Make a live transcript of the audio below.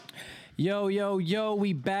Yo,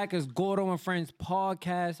 we back as Gordo and Friends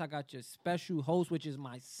podcast. I got your special host, which is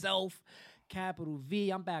myself, Capital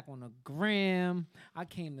V. I'm back on the gram. I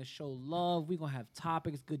came to show love. We're going to have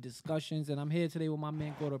topics, good discussions, and I'm here today with my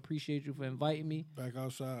man, Gordo. Appreciate you for inviting me. Back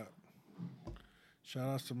outside. Shout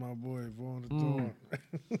outs to my boy, Vaughn the Dawn.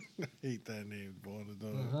 I hate that name, Vaughn the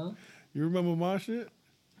Dawn. Uh-huh. You remember my shit?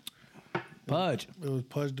 Pudge. It was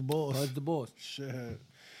Pudge the Boss. Pudge the Boss. Shit.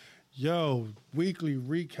 Yo, weekly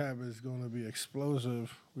recap is going to be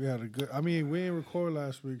explosive. We had a good... we didn't record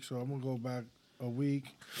last week, so I'm going to go back a week.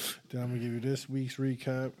 Then I'm going to give you this week's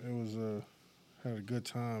recap. It was had a good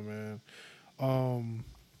time, man.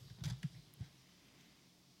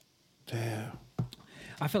 Damn.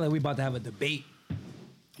 I feel like we about to have a debate.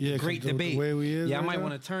 Yeah, great debate. The way we is yeah, right I might now.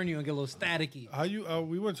 want to turn you and get a little staticky. How you?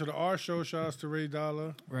 We went to the R show. Shout outs to Ray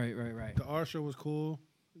Dollar. Right. The R show was cool.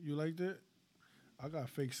 You liked it? I got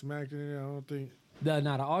fake smacked in there. I don't think. The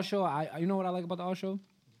R show. You know what I like about the R show?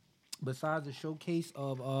 Besides the showcase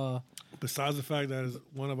of Besides the fact that it's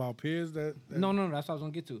one of our peers that No, that's what I was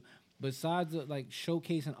gonna get to. Besides the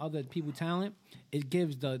showcasing other people's talent, it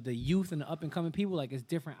gives the youth and the up and coming people it's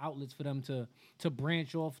different outlets for them to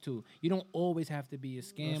branch off to. You don't always have to be a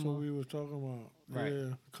scammer. That's what we was talking about. Right.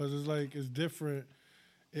 Yeah, because it's different.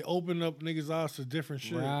 It opened up niggas' eyes to different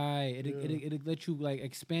shit. Right. It let you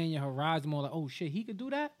expand your horizon more. Like, oh shit, he could do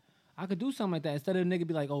that. I could do something like that. Instead of the nigga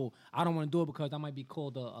be like, oh, I don't want to do it because I might be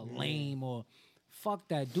called a lame or. Fuck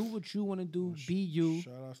that. Do what you want to do. Be you.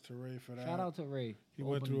 Shout outs to Ray for that. Shout out to Ray. He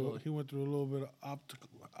went through a little bit of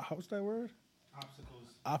how's that word?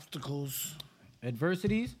 Obstacles.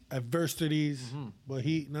 Adversities. Mm-hmm. But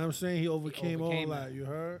you know what I'm saying? He overcame all that. it. You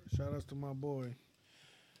heard? Shout outs to my boy.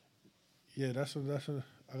 Yeah, that's a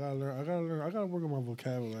I gotta learn. I gotta work on my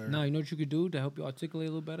vocabulary. Now, you know what you could do to help you articulate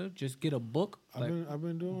a little better? Just get a book. I've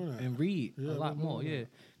been doing that. And read Yeah, a lot more, that.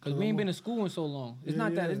 Because we ain't been in school in so long. It's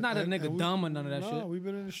not that a nigga dumb or none of that shit. No, we've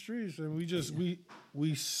been in the streets and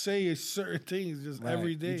we say certain things just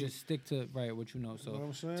every day. You just stick to what you know. So You know what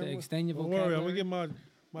I'm saying? to extend your Don't vocabulary. worry, I'm gonna get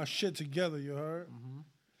my shit together. You heard? Mm-hmm.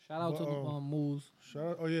 Shout out to Moose. Shout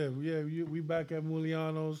out! Oh yeah. We back at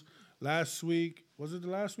Muliano's. Last week, was it the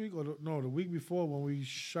last week or the week before when we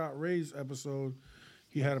shot Ray's episode?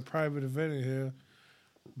 He had a private event in here,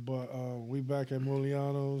 but we back at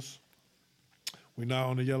Muliano's. We now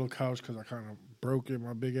on the yellow couch because I kind of broke it,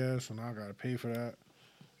 my big ass, so now I gotta pay for that.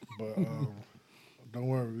 But don't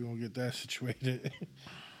worry, we gonna get that situated.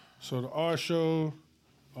 So the R show.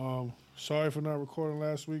 Sorry for not recording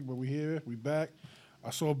last week, but we here, we back. I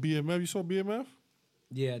saw BMF. You saw BMF?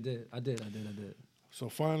 Yeah, I did. So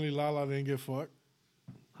finally, Lala didn't get fucked.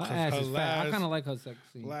 Her ass is fat. I kind of like her sex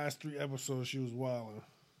scene. Last 3 episodes, she was wilding.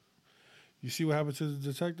 You see what happened to the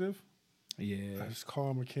detective? Yeah. His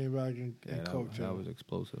karma came back and coked him. That was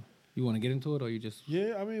explosive. You want to get into it, or you just?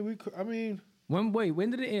 Yeah, we could. When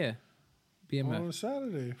did it air? BMF on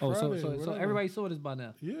Saturday. Oh, Friday, so everybody saw this by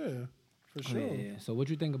now. Yeah, for sure. Yeah. So what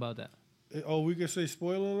you think about that? We could say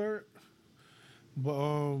spoiler alert,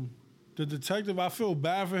 but the detective, I feel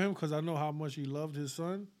bad for him because I know how much he loved his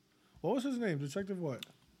son. What was his name? Detective what?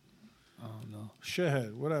 I don't know.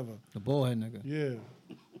 Shithead, whatever. The bullhead nigga. Yeah.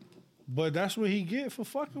 But that's what he get for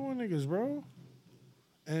fucking with niggas, bro.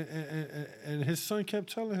 And his son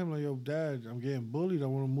kept telling him, like, yo, Dad, I'm getting bullied. I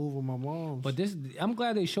want to move with my mom. But I'm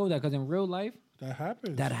glad they showed that because in real life, that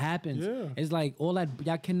happens. Yeah. It's like all that,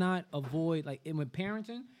 y'all cannot avoid, with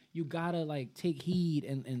parenting, you gotta take heed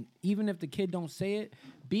and even if the kid don't say it,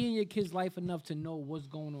 be in your kid's life enough to know what's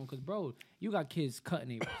going on. Cause bro, you got kids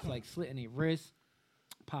cutting their slitting their wrists,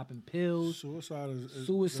 popping pills,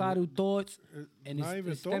 suicidal thoughts, and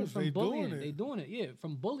it stems from bullying. They doing it, yeah,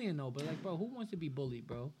 from bullying though. But bro, who wants to be bullied,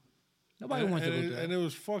 bro? Nobody wants to go through that. And it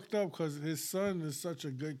was fucked up because his son is such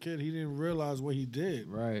a good kid. He didn't realize what he did.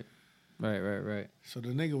 Right. So the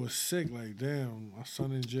nigga was sick. Like, damn, my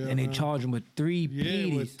son in jail. And they charge him with 3 PDs.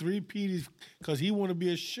 Yeah, with 3 PDs because he want to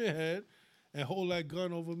be a shithead and hold that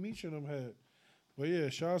gun over Meech in them head. But yeah,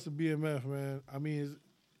 shout out to BMF, man.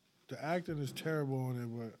 The acting is terrible on it,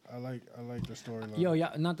 but I like the storyline. Yo,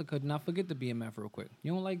 not forget the BMF real quick.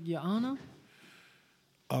 You don't like Your Honor?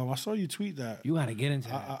 I saw you tweet that. You got to get into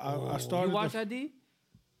that. I started. You watch that, D?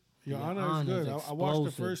 Your Honor is good. I watched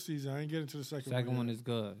the first season. I ain't get into the second one. Second one is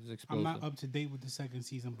good. It's explosive. I'm not up to date with the second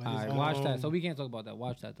season, but all right, watch that. So we can't talk about that.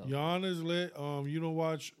 Watch that though. Your Honor's lit. You don't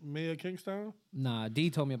watch Mayor Kingstown? Nah,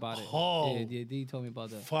 D told me about it. Oh, yeah, D told me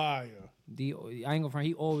about that. Fire. D, I ain't gonna front.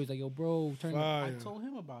 He always like, yo, bro, turn. I told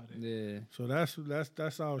him about it. Yeah. So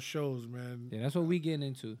that's our shows, man. Yeah, that's what we getting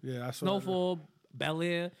into. Yeah, I saw Snowfall, Bel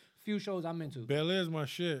Air, few shows I'm into. Bel Air's my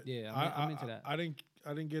shit. Yeah, I'm into that. I didn't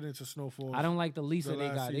didn't get into Snowfall. I don't like the Lisa The they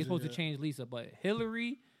last got. They season supposed to yet. change Lisa, but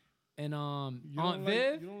Hillary and You Aunt don't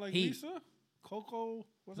Viv. Like, you don't like heat. Lisa? Coco?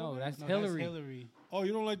 What's her No, name? that's No, Hillary. That's Hillary. Oh,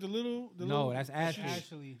 you don't like the little? No, that's Ashley.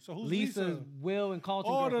 Ashley. So who's Lisa's Lisa? Will and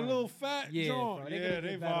Carlton. Oh, the girlfriend. little fat Yeah, joint. bro, Yeah, could've they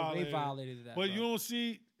did better. violated. They violated that. But bro. you don't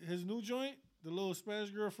see his new joint? The little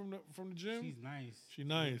Spanish girl from the gym? She's nice. She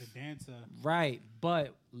nice. The dancer. Right,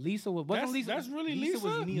 but Lisa wasn't That's- Lisa. that's really Lisa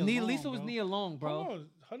was Lisa? Nia Long, Lisa was bro. Nia Long, bro. Hold on.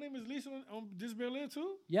 Her name is Lisa on This Bel Air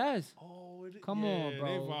too? Yes. Oh, Come yeah, on, they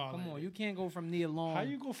bro. violated. Come on. You can't go from Nia Long. How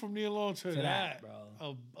you go from Neil Long to that, that,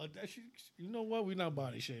 bro? You know what? We're not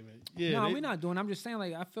body shaming. Yeah, No, they- we're not doing. I'm just saying,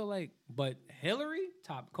 like, I feel like, but Hillary,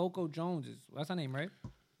 top Coco Jones is that's her name, right?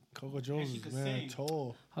 Coco Jones she is could man sing.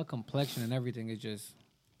 tall. Her complexion and everything is just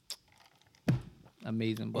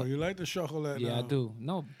amazing. Oh, But you like the chocolate? yeah, now. I do.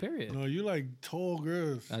 No, period. No, you like tall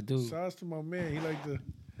girls. I do. Shouts to my man. He like the.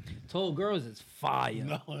 Tall girls is fire.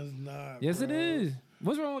 No, it's not. Yes, bro. it is.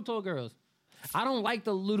 What's wrong with tall girls? I don't like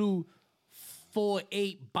the little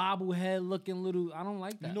 4'8" bobblehead looking little. I don't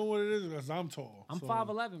like that. You know what it is? Because I'm tall. I'm so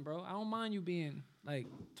 5'11", bro. I don't mind you being like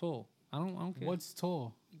tall. I don't care. What's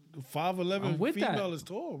tall? 5'11" I'm with female that. is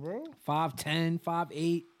tall, bro. 5'10", 5'8",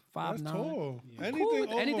 5'9". That's tall. Yeah. Anything, Cool with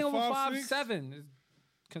over anything over 5'6" 5'7" is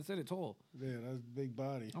considered tall. Yeah, that's big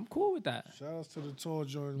body. I'm cool with that. Shout outs to the tall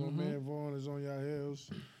joints. Mm-hmm. My man Vaughn is on your heels.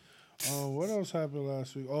 What else happened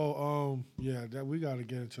last week? Oh, yeah, that we got to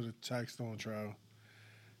get into the Taxstone trial.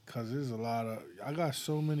 Because there's a lot of... I got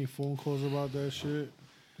so many phone calls about that shit.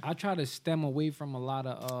 I try to stem away from a lot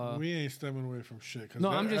of. We ain't stemming away from shit. Because No,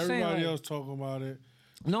 I'm just saying, everybody like- else talking about it.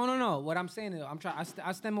 No. What I'm saying is,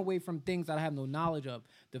 I stem away from things that I have no knowledge of.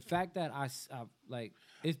 The fact that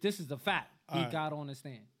this is the fact. He Alright. got on the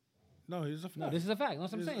stand. No, he's a fact. No, this is a fact.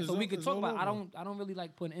 That's what I'm saying. It's So we all- could it's talk all about. over. I don't really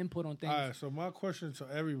like putting input on things. All right, so my question to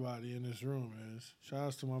everybody in this room is, shout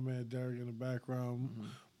outs to my man Derek in the background, Mm-hmm.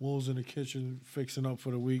 Wolves in the kitchen fixing up for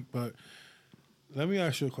the week, but let me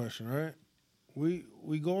ask you a question, right? We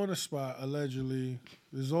go on a spot, allegedly,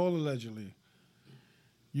 this is all allegedly.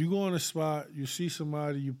 You go on a spot, you see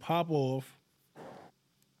somebody, you pop off.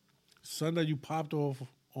 Sunday you popped off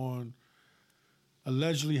on,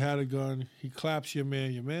 allegedly had a gun, he claps your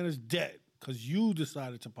man is dead because you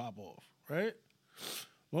decided to pop off, right?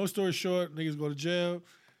 Long story short, niggas go to jail.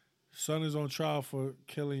 Son is on trial for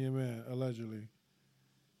killing your man, allegedly.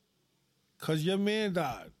 Because your man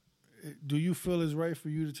died. Do you feel it's right for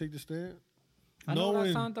you to take the stand? I know what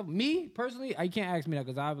I signed up. Me personally, I can't ask me that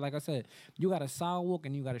because like I said, you got a sidewalk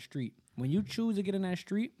and you got a street. When you choose to get in that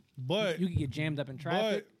street, But you can get jammed up in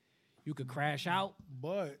traffic. You could crash out.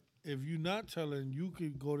 But if you're not telling, you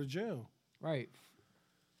could go to jail. Right.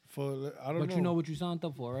 For I don't know. But you know what you signed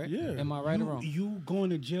up for, right? Yeah. Am I right or wrong? You going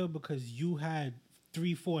to jail because you had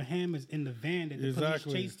 3-4 hammers in the van that the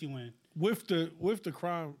Exactly. police chased you in. with the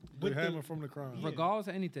crime, With the the- hammer from the crime. Yeah. Regardless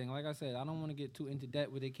of anything, like I said, I don't want to get too into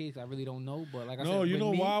debt with the case. I really don't know, but like I said, No, you with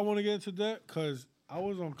know me, why I want to get into that? Because I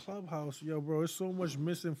was on Clubhouse. Yo, bro, there's so much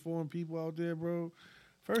misinformed people out there, bro.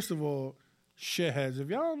 First of all, shitheads. If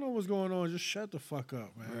y'all don't know what's going on, just shut the fuck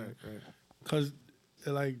up, man. Right. Because,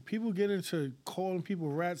 like, people get into calling people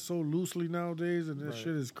rats so loosely nowadays, and that Right. shit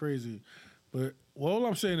is crazy. But all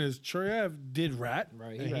I'm saying is, Troy Ave did rat,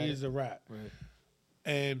 Right, he and he ratted. is a rat. Right.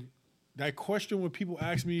 And that question when people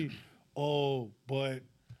ask me, oh, but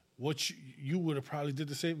what you would have probably did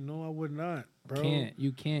the same. No, I would not, bro.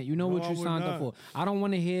 You can't. You know No, what I you would signed not. up for. I don't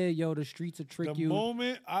want to hear, yo, the streets will trick The you.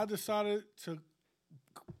 moment I decided to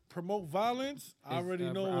promote violence, I It's- already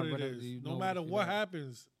I- know I what it already- is. you No know matter what you what got.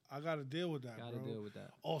 happens, I got to deal with that, Gotta bro. deal with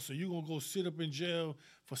that. Oh, so you going to go sit up in jail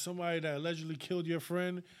for somebody that allegedly killed your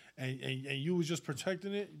friend and you was just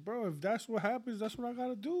protecting it? Bro, if that's what happens, that's what I got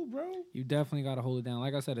to do, bro. You definitely got to hold it down.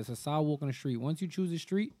 Like I said, it's a sidewalk on the street. Once you choose a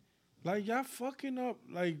street, Like, y'all fucking up,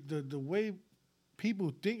 like, the way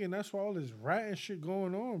people think, and that's why all this rat and shit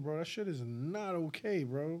going on, bro. That shit is not okay,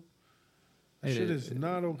 bro. That It shit is. is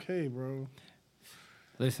not okay, bro.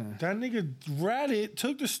 listen. That nigga ratted,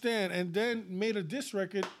 took the stand, and then made a diss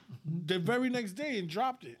record the very next day and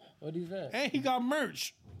dropped it. What is that? And he got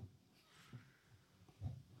merch.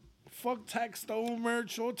 Fuck Taxstone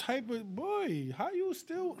merch, all type of... Boy, how you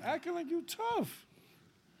still acting like you tough?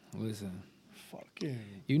 Listen. Fucking...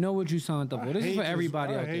 You know what you signed up I for. This is hate for this-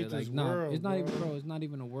 everybody I out there. hate this Like, no, world, it's not even, bro. bro. It's not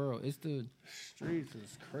even a world. It's the Streets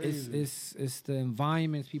is crazy. it's the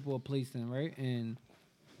environments people are placed in, right? And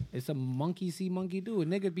it's a monkey see, monkey do. A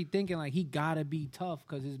nigga be thinking like he gotta be tough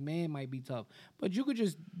because his man might be tough, but you could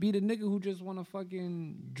just be the nigga who just want to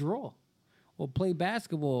fucking draw, or play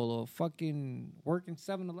basketball, or fucking work in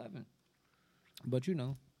 7-Eleven. But you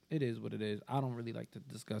know, it is what it is. I don't really like to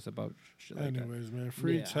discuss about shit like that. Anyways, man,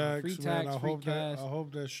 free tax, free man. tax, I free hope Cass. that. I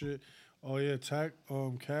hope that shit. Oh yeah,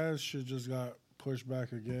 Kaz shit just got pushed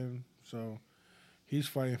back again. So he's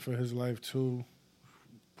fighting for his life too.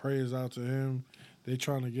 Prayers out to him. They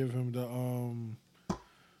trying to give him the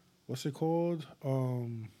what's it called?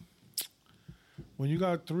 When you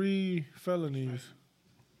got 3 felonies,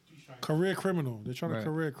 career criminal. They're trying to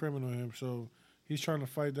career criminal him. So he's trying to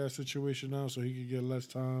fight that situation now so he can get less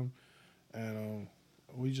time. And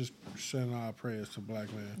we just send our prayers to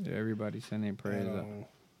Black man. Yeah, everybody sending prayers up.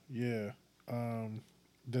 Yeah.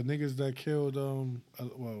 The niggas that killed,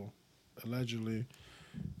 allegedly,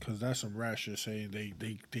 because that's some rash shit saying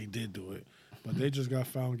they did do it. But they just got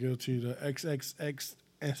found guilty. The XXX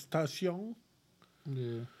Estacion.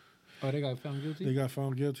 Yeah. Oh, they got found guilty? They got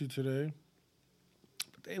found guilty today.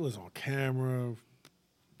 But they was on camera.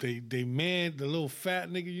 They manned the little fat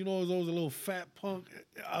nigga. You know, those a little fat punk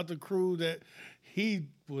out the crew that he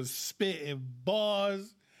was spitting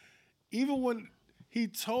bars. Even when he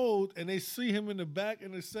told and they see him in the back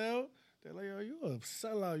in the cell, they're like, "Yo, you a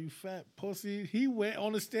sellout, you fat pussy." He went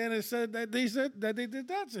on the stand and said that they did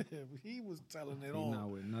that to him. He was telling it all. Not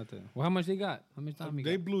with nothing. Well, how much they got? How much time he got?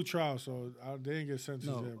 They blew trial, so they didn't get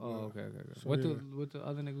sentenced yet. Oh, okay. So What the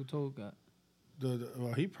other nigga who told got?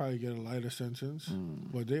 Well, he probably get a lighter sentence,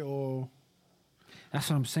 but they all. That's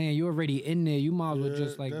what I'm saying. You already in there. You might as well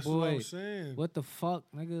just like, that's boy, what I'm saying. what the fuck,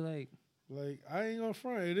 nigga? Like, I ain't gonna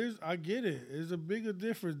front. It is. I get it. It's a bigger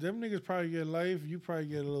difference. Them niggas probably get life. You probably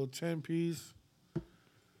get a little 10-piece.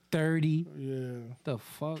 30. Yeah. The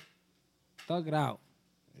fuck? Thug it out.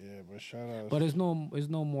 Yeah, but shout out. But there's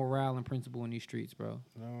no morale and principle in these streets, bro.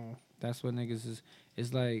 No. That's what niggas is.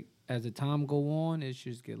 It's like as the time go on, it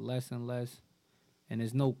just get less and less, and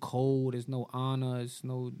there's no code, there's no honor, it's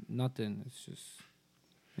no nothing. It's just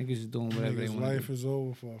niggas just doing whatever they Niggas' want. life is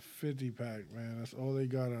over for a 50-pack, man. That's all they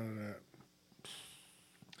got out of that.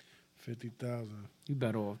 50,000. You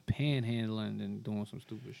better off panhandling than doing some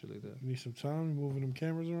stupid shit like that. You need some time moving them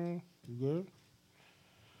cameras around? You good?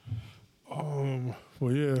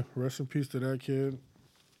 Well, yeah. Rest in peace to that kid.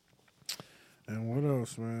 And what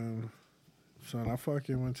else, man? Son, I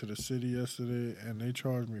fucking went to the city yesterday and they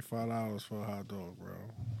charged me $5 for a hot dog, bro.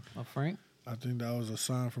 Oh, Frank? I think that was a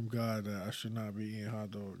sign from God that I should not be eating hot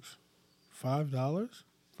dogs. $5?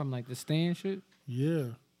 From like the stand shit?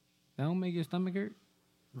 Yeah. That don't make your stomach hurt?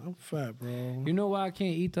 I'm fat, bro. You know why I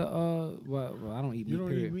can't eat the well I don't eat meat. You don't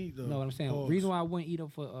period. eat meat though. No, what I'm saying. Pause. Reason why I wouldn't eat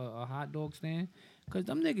up for a hot dog stand, cause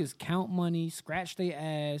them niggas count money, scratch their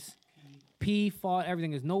ass, pee, fart,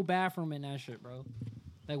 everything. There's no bathroom in that shit, bro.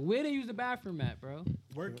 Like where they use the bathroom at, bro?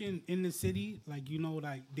 Working in the city, like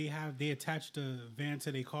like they attach the van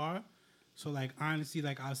to their car. So like honestly,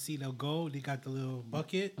 like I'll see they'll go, they got the little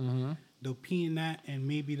bucket, they'll pee in that, and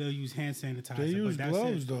maybe they'll use hand sanitizer. They use but that's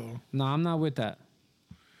gloves it. though. No, I'm not with that.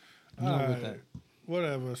 I'm not with that.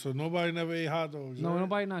 Whatever. So nobody never ate hot dogs. No, right?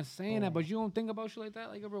 nobody not saying that, but you don't think about shit like that?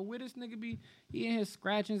 Like, bro, where this nigga be? He in here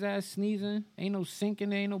scratching his ass, sneezing. Ain't no sink in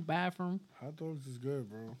there, ain't no bathroom. Hot dogs is good,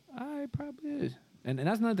 bro. It probably is. And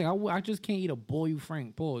that's another thing. I just can't eat a boiled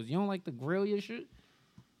Frank. Pause. You don't like to grill your shit?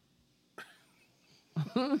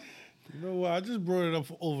 You know what? I just brought it up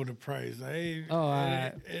for over the price. I ain't.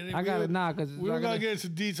 I got it now because we don't gotta get into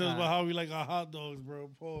details about how we like our hot dogs, bro.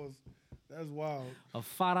 Pause. That's wild. A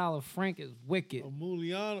 $5 Frank is wicked. A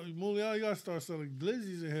Muliano, you gotta start selling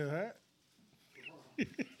glizzies in here, huh?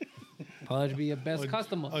 Pudge be your best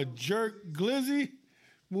customer. A jerk glizzy,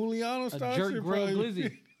 Muliano style. A jerk shit grilled probably-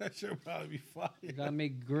 glizzy. That should probably be fire. You gotta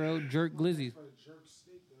make grilled jerk glizzies.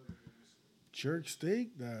 Jerk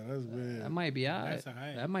steak? Nah, that's weird. That might be alright. That's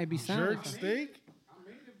alright. That might be sound. Jerk steak? I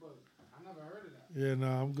made it, but I never heard of that. Yeah,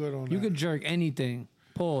 nah, I'm good on that. You could jerk anything.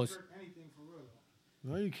 Pause. Jerk anything for real.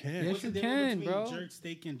 No, you can't. Yes, What's you the difference can, between bro. jerk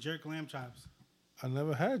steak and jerk lamb chops? I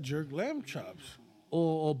never had jerk lamb chops.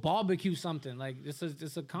 Or barbecue something. Like,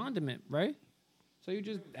 it's a condiment, right? So you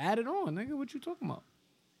just add it on, nigga. What you talking about?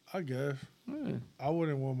 I guess. Yeah, I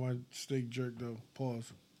wouldn't want my steak jerk though.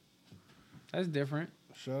 Pause. that's different.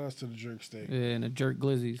 Shout outs to the jerk steak. Yeah, and the jerk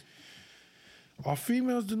glizzies. Are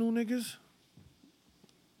females the new niggas?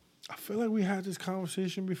 I feel like we had this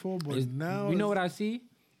conversation before, but now You know what I see?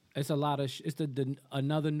 It's a lot of it's the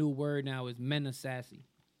another new word now is men are sassy.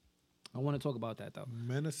 I want to talk about that though.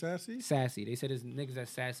 men are sassy. Sassy. They said it's niggas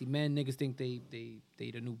that's sassy men. Niggas think they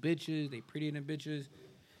the new bitches. They prettier than bitches.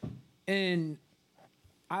 And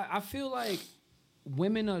I feel like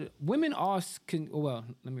women are well,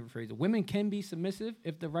 let me rephrase it. Women can be submissive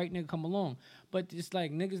if the right nigga come along. But it's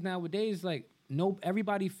like niggas nowadays, like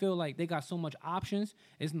everybody feel like they got so much options.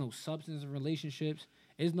 There's no substance in relationships.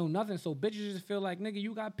 It's no nothing. So bitches just feel like, nigga,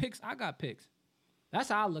 you got pics, I got pics. That's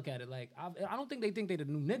how I look at it. Like, I don't think they think they the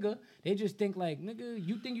new nigga. They just think like, nigga,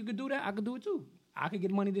 you think you could do that? I could do it too. I could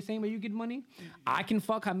get money the same way you get money. I can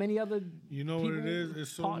fuck how many other You know people, what it is?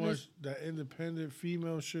 It's so partners. much that independent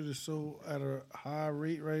female shit is so at a high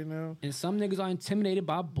rate right now. And some niggas are intimidated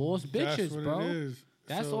by boss bitches, That's what bro. it is.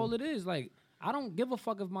 That's So- all it is. Like, I don't give a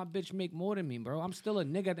fuck if my bitch make more than me, bro. I'm still a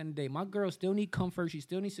nigga at the end of the day. My girl still need comfort. She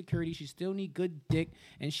still need security. She still need good dick.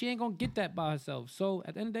 And she ain't gonna get that by herself. So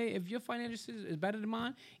at the end of the day, if your finances is better than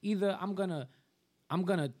mine, either I'm gonna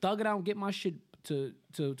thug it out and get my shit to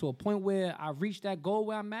a point where I reach that goal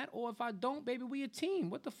where I'm at, or if I don't, baby, we a team.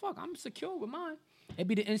 What the fuck? I'm secure with mine. It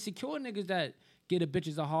be the insecure niggas that get a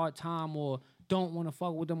bitches a hard time or don't want to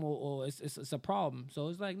fuck with them or it's a problem. So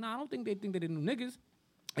it's like, nah, I don't think they think they're the new niggas.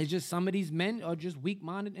 It's just some of these men are just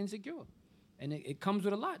weak-minded, insecure. And it comes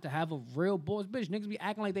with a lot to have a real boss bitch. Niggas be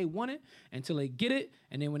acting like they want it until they get it,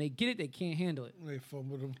 and then when they get it, they can't handle it. They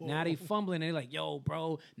fumble the ball. Now they fumbling, and they like, yo,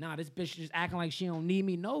 bro, nah, this bitch just acting like she don't need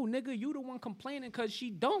me. No, nigga, you the one complaining because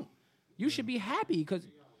she don't. You should be happy because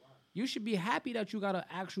you should be happy that you got an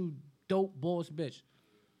actual dope boss bitch.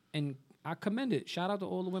 And I commend it. Shout out to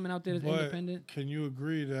all the women out there that's independent. Can you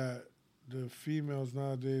agree that the females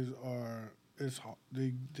nowadays are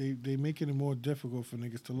they making it more difficult for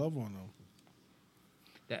niggas to love on them?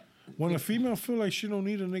 When a female feel like she don't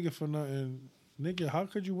need a nigga for nothing, nigga, how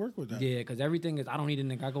could you work with that? Yeah, because everything is, I don't need a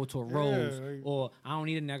nigga, I go to a Rose, or I don't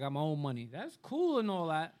need a nigga, I got my own money. That's cool and all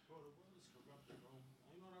that. Bro, the world is corrupted,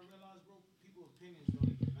 bro. You know what I realized, bro? People's opinions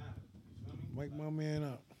don't even matter. You feel me? Wake my man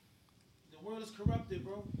up. The world is corrupted,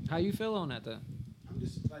 bro. How you feel on that, then? I'm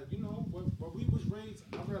just like, you know, what we was raised,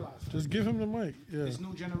 I realized. Just give him the mic. Yeah. This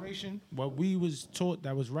new generation, what we was taught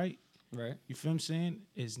that was right, Right. you feel what I'm saying,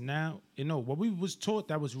 is now, what we was taught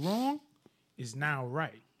that was wrong is now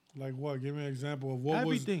right. Like what? Give me an example of what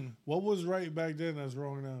Everything. What was right back then that's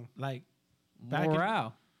wrong now? Like,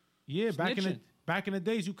 Morale. back in the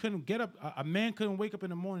days, you couldn't get up, a man couldn't wake up in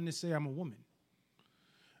the morning and say, I'm a woman.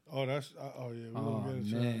 Oh, that's yeah. We Oh, gonna get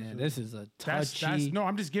into man, that. this is a That's touchy. no,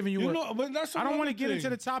 I'm just giving you, You know, but that's I don't want to another get into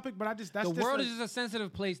thing. the topic, but that's the just world is just a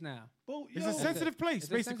sensitive place now. But, it's yo, a sensitive place, It's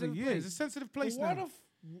a basically. sensitive Yeah, place. it's a sensitive place why now. the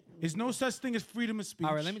There's no such thing as freedom of speech.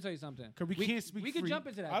 All right, let me tell you something. 'Cause we can't speak We can free. jump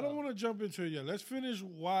into that. I don't though. want to jump into it yet. Let's finish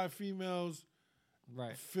why females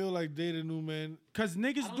Right. feel like they the new men. Because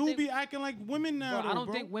niggas don't do think- be acting like women now, Bro, I don't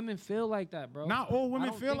bro. think women feel like that, bro. Not all women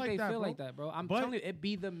I don't feel think like they that, feel bro. like that, bro. I'm But- telling you, it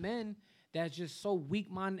be the men that's just so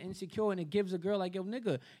weak-minded, insecure, and it gives a girl like, yo,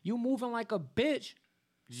 nigga, you moving like a bitch.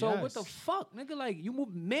 So what the Yes. fuck, nigga? Like, you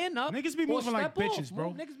move man up. Niggas be or moving like step off. bitches,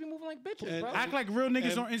 bro. Niggas be moving like bitches, And bro. Act like real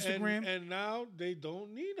niggas And- on Instagram. And now they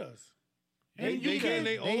don't need us. And They you getting can.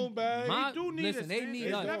 their They- own bag. my- They do need listen, us. they man. need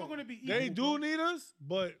It's us. never going to be equal. They do bro. need us,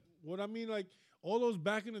 but what I mean, like all those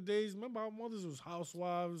back in the days, remember our mothers was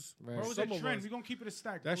housewives. Right. Bro, it's Some a of trend. us. We're going to keep it a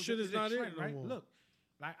stack. That bro. shit It's is a not it trend, no right? more. Look,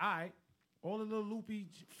 like, all the little loopy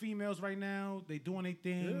females right now, they doing their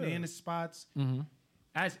thing. They Yeah. in the spots. Mm-hmm.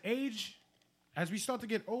 As we start to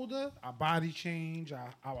get older, our body change,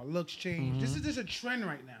 our looks change. This is just a trend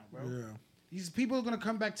right now, bro. Yeah. These people are gonna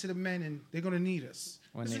come back to the men and they're gonna need us.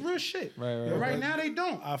 When This is they- real shit. Right, But right but now they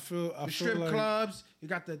don't. I feel The strip like clubs, you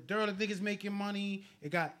got the dirty niggas making money.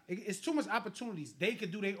 It's too much opportunities. They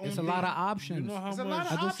could do their own It's a thing. lot of options. you know how It's a much lot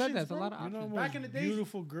of I just said options, that. It's a bro. lot of you know how options. much Back in the days-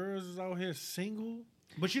 beautiful girls is out here single.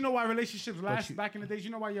 But you know why relationships last back in the days?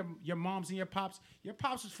 You know why your moms and your pops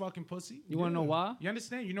was fucking pussy? You want to know why? You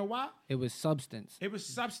understand? You know why? It was substance. It was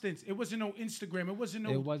substance. It wasn't no Instagram. It wasn't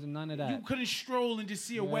no. It wasn't none of that. You couldn't stroll and just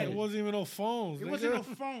see a It wedding. wasn't even no phones. It nigga. wasn't no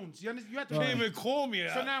phones. You understand? You had to. Can't even call me.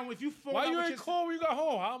 So now, if you fall why out you with ain't your, call when you got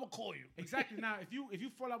home? How I'm gonna call you? Exactly. Now, if you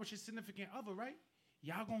fall out with your significant other, right?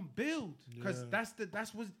 Y'all gonna build because Yeah.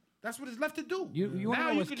 that's what it's left to do. You wanna now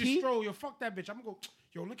know you what's can key? just stroll. Yo, fuck that bitch. I'm gonna go.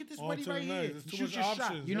 Yo, look at this On wedding to the right next. here. There's too Shoot much your shot.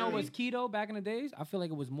 options. You know Yeah. what's key though? Back in the days, I feel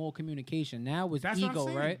like it was more communication. Now it's That's what I'm ego,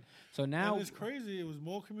 saying. right? So now, And it's crazy. It was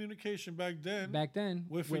more communication back then. back then,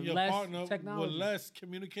 with with your less partner, technology. with less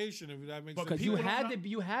communication. If that makes But sense. Because you people don't had know- to be,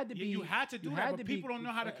 you had to be, you had to do you that, had but to be, people don't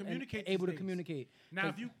know how to communicate able these to days. communicate. Now,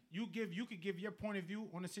 'Cause- if you could give your point of view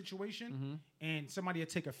on a situation, and somebody would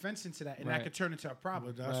take offense into that, and that Right. could turn into a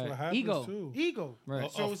problem. But that's Right. what happens Ego. too. Ego.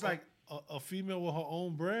 Right. So it's like a female with her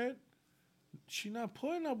own bread. She not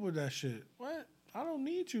putting up with that shit. What? I don't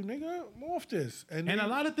need you, nigga. I'm off this. and a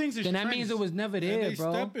lot of things is then that trends. means it was never there, they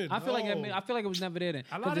bro. stepping. I feel like No. I feel like it was never there. Then.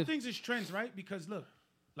 A 'Cause lot of if- things is trends, right? Because look,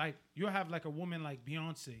 like you'll have like a woman like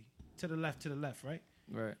Beyonce to the left, right?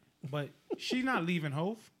 Right. But she not leaving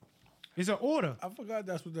Hove. It's an order. I forgot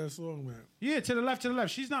that's what that song meant. Yeah, to the left.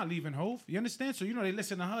 She's not leaving Hove. You understand? So you know they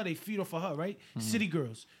listen to her, they feed off of her, right? City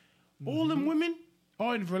girls. All them women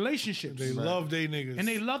are in relationships. They love they niggas. And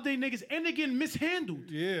they love their niggas. And they're getting mishandled.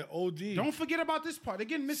 Yeah, OD. Don't forget about this part. They're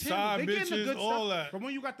getting mishandled. Side They're getting the bitches, good all stuff. that. But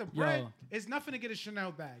when you got the bread, Yo. it's nothing to get a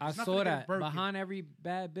Chanel bag. I It's nothing saw to get a that. Birkin. Behind every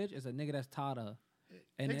bad bitch is a nigga that's tired of her.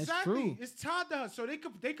 And Exactly. it's true. It's tied to her. So they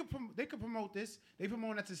could promote this. They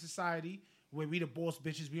promote that to society where we the boss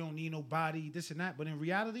bitches, we don't need nobody, this and that. But in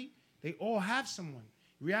reality, they all have someone.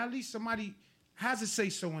 In reality, somebody has a say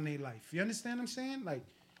so in their life. You understand what I'm saying? Like,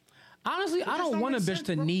 Honestly, I just don't don't want a make bitch sense,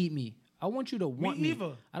 to bro. need me. I want you to want me.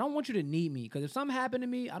 either. I don't want you to need me. Because if something happened to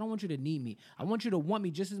me, I don't want you to need me. I want you to want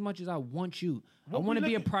me just as much as I want you. I What want to we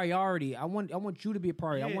be a looking- priority. I want you to be a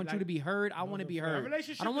priority. I Yeah, want you like- to be heard. I want to be a heard.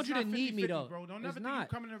 relationship I don't want is you to not need me 50-50, though. bro. Don't It's never think you not.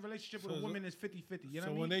 come in a relationship with a woman that's 50-50. You know So what I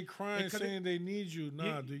mean? when they crying Because saying they need you, nah,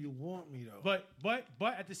 Yeah. do you want me though?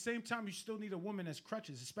 But at the same time, you still need a woman that's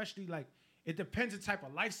crutches, especially like it depends the type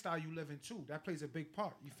of lifestyle you live in too. That plays a big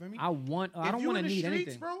part. You feel me? I don't want If you to in the need streets,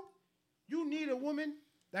 anything. bro. You need a woman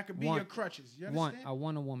that could be Want. your crutches. You Want. understand? I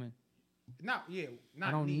want a woman. Not I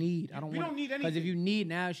don't need. I don't We want. don't need anything. Because if you need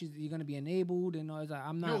now, you're gonna be enabled and all. It's like,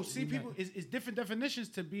 I'm not. no, see, I'm not- people, it's different definitions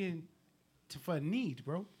to being for a need,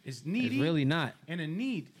 bro. It's needy It's really not. and a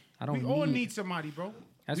need. I don't We all need. need somebody, bro.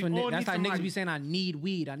 That's We when. all That's need how niggas somebody. be saying, I need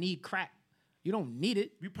weed. I need crack. You don't need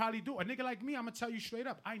it. We probably do. A nigga like me, I'm gonna tell you straight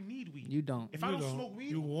up, I need weed. You don't. If I You don't smoke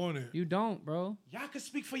weed, You want it. You don't, bro. y'all can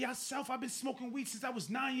speak for yourself. I've been smoking weed since I was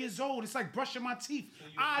 9 years old. It's like brushing my teeth.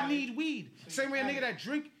 I need weed. Same way a nigga that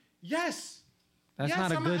drink. Yes. That's Yes,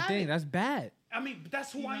 not a I'm good addict. thing. That's bad. I mean, but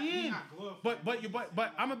that's who I am. But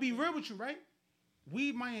I'm gonna be real with you, right?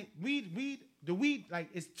 Weed, the weed, like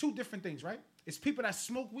it's two different things, right? It's people that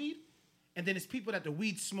smoke weed, and then it's people that the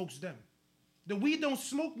weed smokes them. The weed don't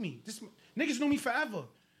smoke me. This niggas know me forever.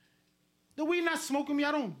 The weed not smoking me.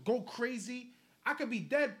 I don't go crazy. I could be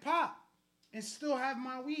dead pop and still have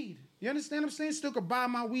my weed. You understand what I'm saying? Still could buy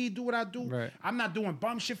my weed, do what I do. Right. I'm not doing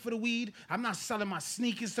bum shit for the weed. I'm not selling my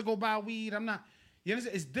sneakers to go buy weed. I'm not. You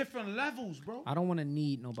understand? It's different levels, bro. I don't want to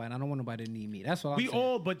need nobody. I don't want nobody to need me. That's all I'm We saying.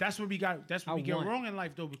 all, but that's what we got. That's what I we get want. wrong in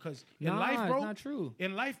life, though, because in Nah, life, bro, it's not true.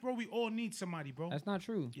 In life, bro, we all need somebody, bro. That's not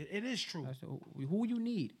true. It is true. That's, who you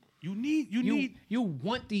need? You need. You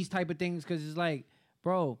want these type of things because it's like,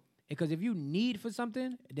 bro. Because if you need for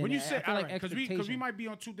something, then When you I say, feel all like right, because we expectation. might be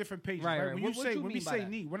on two different pages, Right, right? right. When What you when we mean by say that?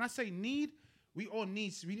 need, when I say need, we all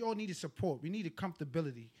need support. We need a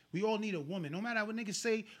comfortability. We all need a woman. No matter what niggas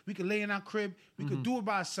say, we could lay in our crib. We could do it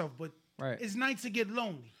by ourselves, but Right. it's nice to get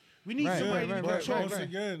lonely. We need Right, somebody right, to right, talk right, to. Once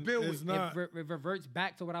again, Build it's with. not. It reverts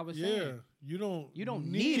back to what I was Yeah, saying. you don't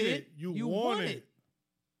need it. You want it.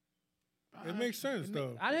 It makes sense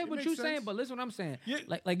though. I hear what makes you saying, sense. but listen what I'm saying. Yeah.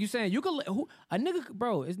 Like you saying, you could a nigga,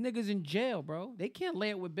 bro. It's niggas in jail, bro. They can't lay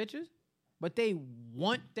it with bitches, but they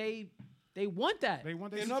want that. They want their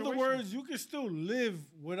In other situation. words, you can still live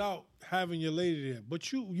without having your lady there,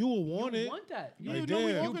 but you will want you it. want that. You, Like, know damn. you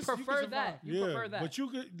You can prefer survive. that. You Yeah, prefer that. but you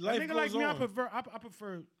could. A Life nigga goes like me, on. I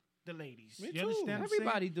prefer the ladies. Me You too. understand? what I'm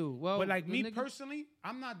Everybody saying? do. Well, But like the me nigga- personally,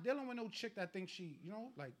 I'm not dealing with no chick that thinks she,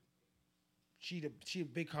 like she a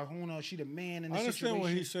big kahuna, she the man in the I understand situation.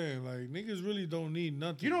 what he's saying. Like niggas really don't need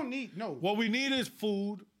nothing. You don't need no. What we need is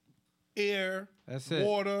food, air, That's it.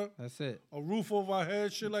 water, That's it. a roof over our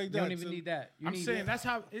head, shit like that. You don't even need that. You I'm need saying that's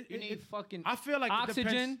how You need fucking I feel like it oxygen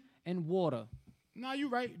depends. and water. No, you're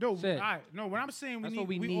right. No, all That's it. right. No, when I'm saying That's what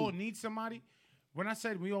we we all need. need somebody. When I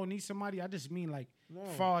said we all need somebody, I just mean like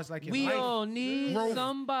far as like in We life, all need growth, certain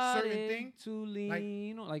somebody thing, to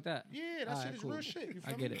lean on like that. Yeah, that All shit right, is cool. real shit. You I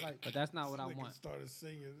feel get me? it, Like, but that's not what I Nigga want. started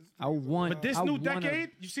singing. I want. but this I new wanna-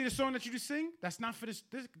 decade, you see the song that you just sing? That's not for this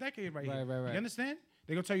decade right here. Right. You understand?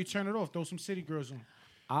 They gonna tell you turn it off. Throw some city girls on.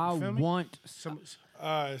 I feel me? want. Some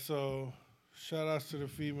All right, so shout outs to the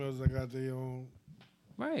females that got their own.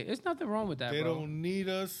 Right, it's nothing wrong with that, They bro. don't need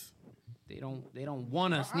us. They don't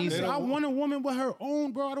want us Honestly, neither. I want a woman with her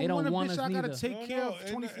own, bro. I They don't don't want a want bitch us I gotta neither. take care of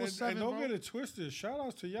and 24/7. don't bro. get it twisted. Shout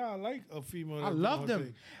outs to y'all. I like a female. I that do love her them.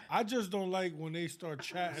 thing. I just don't like when they start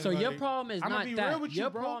chatting. So your like, problem is I'ma not be that. real with you, Your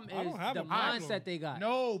bro. problem I is don't have the a problem. mindset they got.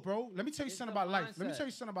 No, bro. Let me tell you It's something the about life. Let me mindset. tell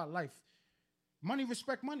you something about life. Money,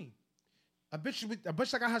 respect money. A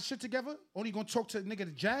bitch that got her shit together only gonna talk to a nigga the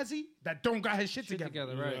jazzy that don't got his shit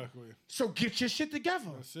together. right? Exactly. So get your shit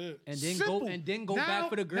together. That's it. And then Simple. go Now- back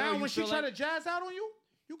for the girl. Now you when she feel try like, to jazz out on you,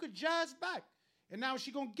 you could jazz back. And now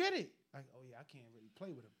she gonna get it. Like, oh yeah, I can't really play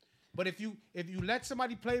with him. But if you let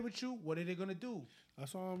somebody play with you, what are they gonna do?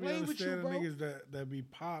 That's all I'm Play with you, understanding bro. niggas that be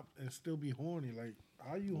popped and still be horny. Like,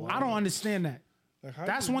 how you horny? I don't understand that. Like, how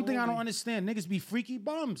That's you one thing I don't horny? understand. Niggas be freaky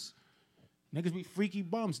bums. Niggas be freaky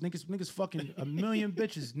bums. Niggas fucking a million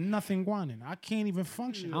bitches. Nothing guanin'. I can't even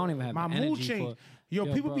function. I don't even have my the mood energy change. for- Yo,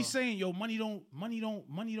 Yo, people bro. be saying, yo, money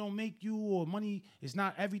don't make you, or money is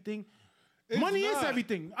not everything. It's Money is not.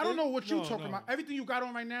 everything. I don't know what you No, talking no. about. Everything you got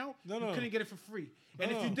on right now, No, you no. couldn't get it for free.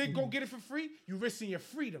 And if No. you did go get it for free, you risking your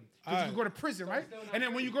freedom. Because Alright. you go to prison, right? And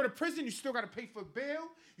then when you go to prison, you still got to pay for bail.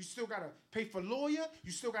 You still got to pay for lawyer.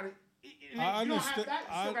 You still got to... I you don't understand. have that,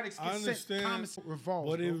 you still got to I understand,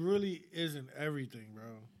 revolves, but it bro. really isn't everything, bro.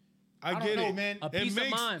 I don't get know, it, man. A peace of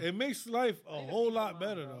mind. It makes life a whole lot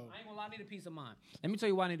better, though. I ain't gonna lie, I need a peace of mind. Let me tell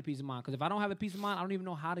you why I need a peace of mind. Because if I don't have a peace of mind, I don't even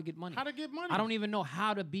know how to get money. How to get money? I don't even know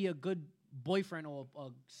how to be a good boyfriend or a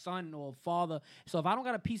son or a father. So if I don't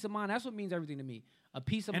got a peace of mind, that's what means everything to me. A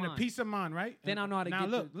peace of And mind. a peace of mind, right? Then I know how to now get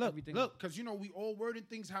look, to look, everything. look, because you know we all worded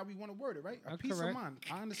things how we want to word it, right? A That's peace correct. of mind.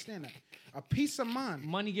 I understand that. A peace of mind.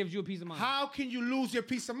 Money gives you a peace of mind. How can you lose your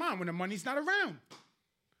peace of mind when the money's not around?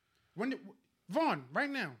 Vaughn, right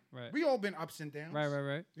now, Right. we all been ups and downs. Right. You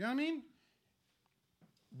know what I mean?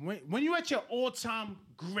 When you at your all-time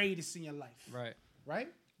greatest in your life, right?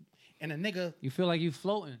 And a nigga, You feel like you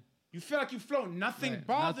floating. you feel like you floating, nothing Right.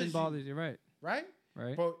 bothers Nothing you, bothers you. Right. right?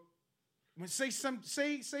 Right. But when say it's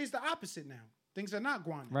the opposite now. Things are not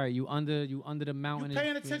going. Right. You under the mountain. You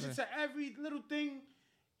paying attention to every little thing.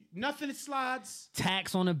 Nothing slides.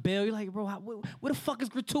 tax on a bill. You're like, bro, where the fuck is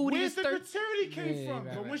gratuity? Where's the It's gratuity came Yeah, from?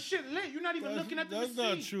 right, But right. when shit lit, you're not even looking at the That's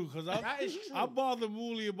receipt. not true, because That is true. I bother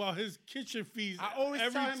Mooly about his kitchen fees. I always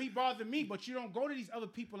every tell him t- he bothered me, but you don't go to these other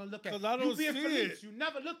people and look at. 'Cause I You don't be in see Philippe's. it. You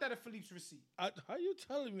never looked at a Philippe's receipt. How you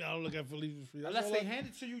telling me I don't look at Philippe's fees? That's Unless all they I- hand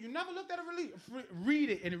it to you, you never looked at a receipt. Read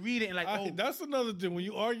it and like, oh, That's another thing. When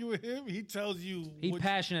you argue with him, he tells you. He what-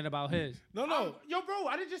 passionate about his. No. yo, bro,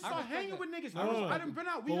 I didn't just start respect hanging that. with niggas. No. I didn't been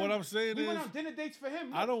out. But what I'm saying we went is, on dinner dates for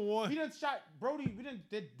him. I don't want- We done shot Brody. We done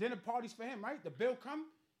did dinner parties for him, right? The bill come.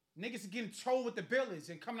 Niggas are getting told what the bill is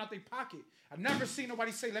and coming out their pocket. I've never seen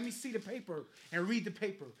nobody say, let me see the paper and read the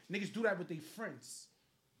paper. Niggas do that with their friends.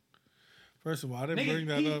 First of all, I didn't Nigga, bring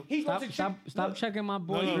that up. he goes Stop look, checking my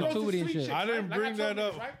boy No, no, no. gratuity and shit. I didn't bring that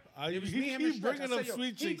up. It was He me, him, keep and Stretch. bringing I up said, yo,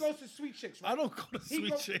 sweet He chicks. goes to sweet chicks, right? I don't go to He sweet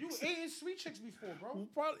goes, chicks. You ate sweet chicks before, bro.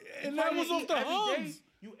 And You that was probably off the eat every day. hums.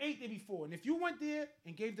 You ate there before, and if you went there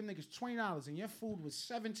and gave them niggas $20 and your food was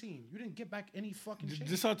 $17, you didn't get back any fucking shit.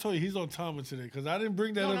 This I told you, he's on timing today, because I didn't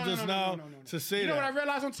bring that up just now to say You know that. what I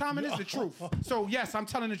realized on timing is the truth. So yes, I'm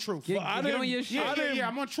telling the truth. Get- But I get didn't, on your shit. Yeah,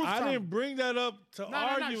 I'm on truth I timing. didn't bring that up to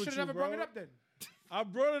argue You with should you, have never bro. brought it up then. I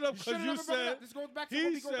brought it up because should've you never brought it said, up. This goes back to what he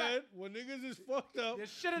we go back. said, when niggas is fucked up, You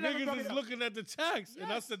should've never brought niggas it is up. looking at the tax. And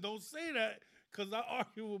I Yes. said, don't say that, because I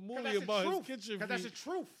argue with 'Cause Mooly that's the about his truth. kitchen 'Cause that's the fee.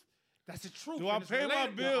 truth. That's the truth. Do I and it's pay my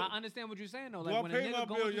relatable. bill? I understand what you're saying though. Do Like I when pay a my nigga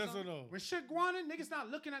bill, going yes through or no? When shit going in, niggas not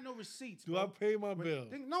looking at no receipts. Do bro. I pay my bill?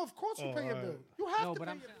 No, of course you Oh, pay your alright. bill. You have No, to but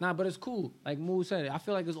pay I'm your bill. nah, but it's cool. Like Moo said, I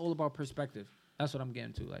feel like it's all about perspective. That's what I'm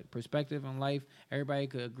getting to. Like perspective on life. Everybody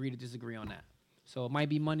could agree to disagree on that. So it might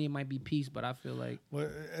be money, it might be peace, but I feel like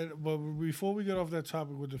But before we get off that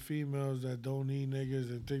topic with the females that don't need niggas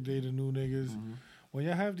and think they the new niggas, when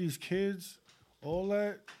y'all have these kids, all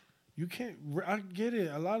that, you can't. I get it.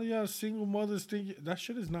 A lot of y'all single mothers think that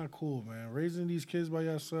shit is not cool, man. Raising these kids by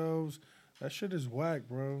yourselves, that shit is whack,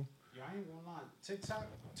 bro. Yo, I ain't gonna lie.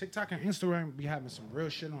 TikTok and Instagram be having some real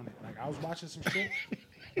shit on it. Like I was watching some shit.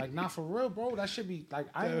 Like not for real, bro. That should be like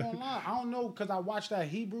I ain't gonna lie. I don't know because I watched that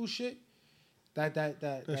Hebrew shit. That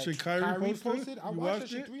shit Kyrie posted? I You watched that watched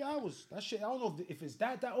shit it? 3 hours. That shit. I don't know if it's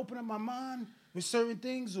that opened up my mind with certain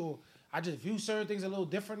things or I just view certain things a little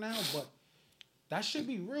different now. But that should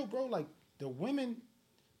be real, bro. Like the women,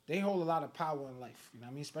 they hold a lot of power in life. You know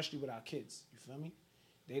what I mean? Especially with our kids. You feel me?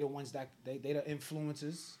 They the ones that they the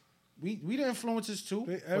influencers. We the influencers too,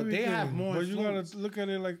 but they have more But you influence. gotta look at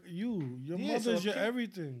it like your Yeah, mother's so if your you-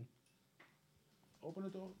 everything. Open the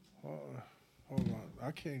door. Hold on,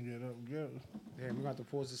 I can't get up. Damn, we got to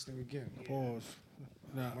pause this thing again. Pause.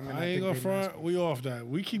 Nah, Women, I I ain't think gonna they front. We off that.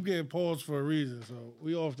 We keep getting paused for a reason, so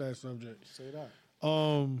we off that subject. Say that.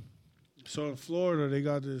 So in Florida, they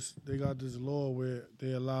got this law where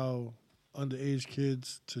they allow underage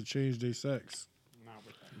kids to change their sex. Nah,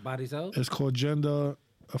 with that. bodies out. It's called gender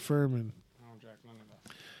affirming. I don't jack none of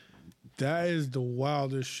that. That is the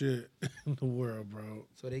wildest shit in the world, bro.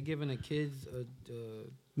 So they giving the kids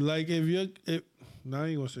Like now I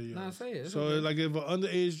ain't gonna say yes. Nah, say it. It's So okay. like if an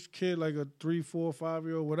underage kid, like a 3, 4,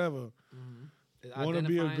 5-year-old, whatever, want to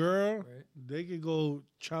be a identifying- girl, right. they can go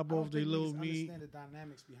chop I off don't their think little niggas meat. understand the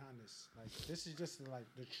dynamics behind this. Like this is just to like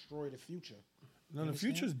destroy the future. No, the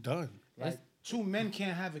understand? future's done. Like two men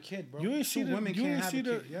can't have a kid, bro. You ain't see two the women you can't ain't have see a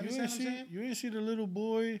the kid. You understand what I'm saying? you ain't see the little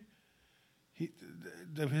boy.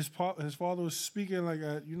 His father was speaking like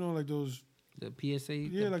at like those the PSA,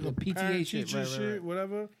 Yeah, like the a PTA parent shit, teacher right, shit,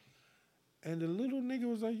 whatever. And the little nigga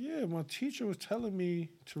was like, "Yeah, my teacher was telling me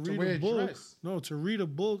to read wear a a book. dress. No, to read a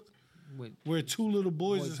book With where two little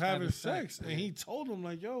boys boys is having having sex." sex, And yeah. he told him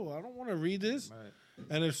like, "Yo, I don't want to read this." Right.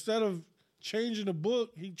 And instead of changing the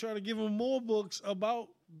book, he tried to give him more books about.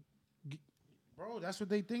 Bro, that's what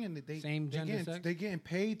they thinking. They Same gender sex? They getting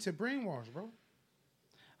paid to brainwash, bro.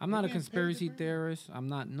 I'm not a getting paid to conspiracy bring it. theorist. I'm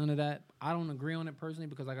not none of that. I don't agree on it personally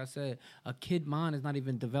because, like I said, a kid mind is not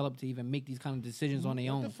even developed to even make these kind of decisions on their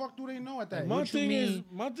What own. the fuck do they know at that? My What you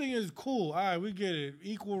thing is cool. All right, we get it,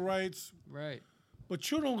 equal rights, Right. but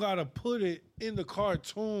you don't gotta put it in the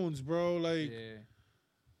cartoons, bro. Like, Yeah.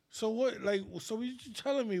 so what? Like, so you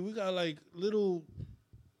telling me we got like little?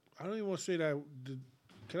 I don't even want to say that.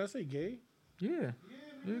 Can I say gay? Yeah.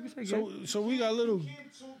 You can say gay. So we got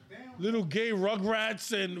little gay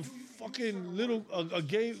rugrats and fucking little a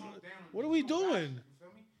gay. What are we doing? You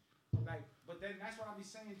feel me? Like, but then that's what I be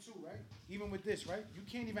saying too, right? Even with this, right? You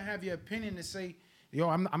can't even have your opinion to say, yo,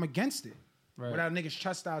 I'm against it. Right. Without niggas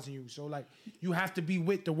chastising you. So like you have to be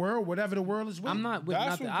with the world, whatever the world is with. I'm not with That's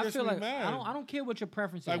nothing. what I gets feel me like mad. I don't care what your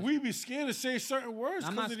preference Like is. we be scared to say certain words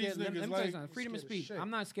I'm because not of these scared. Let me niggas. tell you Like, something. Freedom of scared of speech. shit. I'm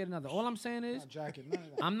not scared of nothing. All I'm saying is, Not jacking none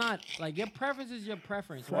of that. I'm not like your preference is your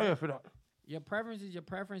preference. Right? Your preference is your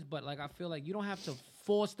preference, but like I feel like you don't have to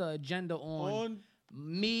force the agenda on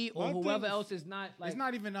me or my whoever thing- else is not like. It's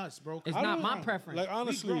not even us, bro. It's I not don't my know. preference. Like We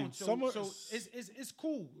honestly, grown, so someone. it's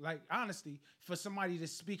cool. Like honestly, for somebody to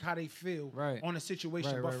speak how they feel Right. on a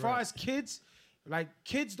situation. Right, but right, far right. as kids, like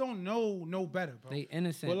kids don't know no better, bro. They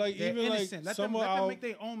innocent. But like They're even innocent. like Let them our make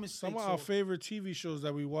their own mistakes. some of our or- favorite TV shows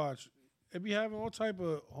that we watch, it be having all type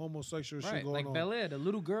of homosexual shit right, going like on. Bel Air, the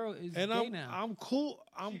little girl is And gay now. I'm cool.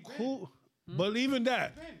 I'm She been. cool. But even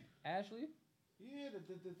that, Ben, Ashley yeah, the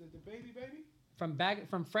baby.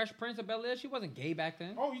 from Fresh Prince of Bel Air, she wasn't gay back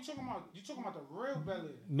then. Oh, you talking about the real Bel Air?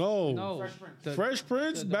 no. No, Fresh Prince. Fresh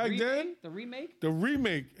Prince the back remake, then, the remake. the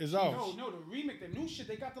remake is out. No, the remake, the new shit.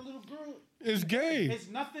 They got the little girl. It's gay. It's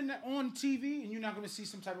nothing that on TV, and you're not gonna see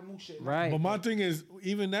some type of new shit. Right. But my thing is,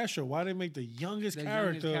 even that show, why they make the youngest The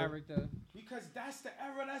character? youngest character. Because that's the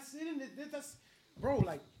era that's in it. That's bro.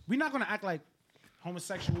 Like we're not gonna act like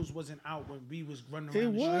homosexuals wasn't out when we was running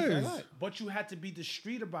around. It and shit. was. But you had to be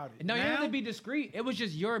discreet about it. No, you Now, don't have to be discreet. It was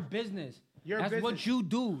just your business. Your That's what business. you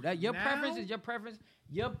do. That your Now- preference is your preference.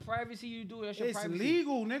 Your privacy you do. That's your It's privacy.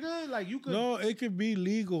 legal, nigga. Like you could. No, it could be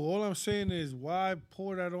legal. All I'm saying is, why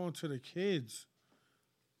pour that on to the kids?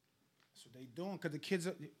 That's what they doing because the kids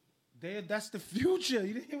are. That's the future.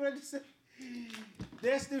 You didn't hear what I just said?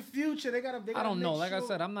 That's the future. They gotta. I don't know. Like I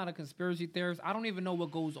said, I'm not a conspiracy theorist. I don't even know what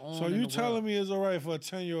goes on. So in you the telling world. me it's all right for a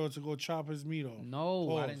 10-year-old to go chop his meat off? No,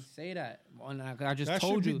 Pause. I didn't say that. I just That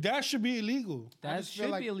told should you be, that should be illegal. I that just feel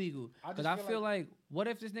should like- be illegal. I just Because I feel feel like, what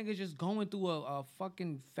if this nigga's just going through a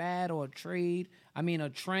fucking fad or a trend,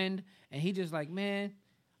 and he just like, man,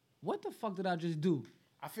 what the fuck did I just do?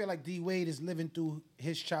 I feel like D Wade is living through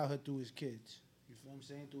his childhood through his kids. You feel what I'm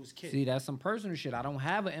saying? Through his kids. See, that's some personal shit. I don't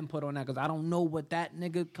have an input on that because I don't know what that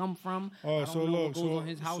nigga come from. Oh, I don't so know look, what goes on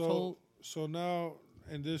his household. So now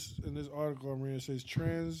in this article I'm reading, it says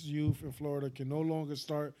trans youth in Florida can no longer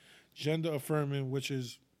start gender affirming, which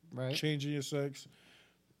is Right. changing your sex,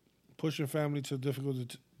 pushing family to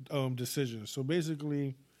difficult decisions. So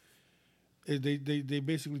basically, they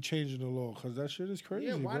basically changing the law because that shit is crazy.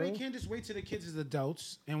 Yeah, why bro. they can't just wait till the kids is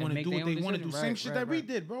adults and want to make do their what they own want to do? decision. Same Right, shit right, that we right.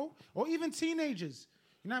 did, bro. Or even teenagers.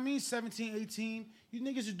 You know what I mean? 17, 18. You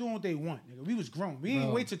niggas is doing what they want, nigga. We was grown. We ain't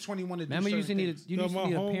Bro. wait till 21 to Remember, do you used to certain need things. No, a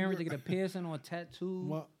my parent to homegirl- get a piercing or a tattoo.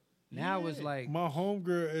 My, Now it's like, my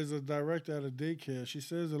homegirl is a director at a daycare. She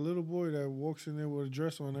says a little boy that walks in there with a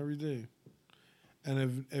dress on every day,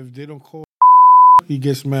 and if they don't call, he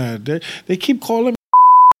gets mad. They keep calling,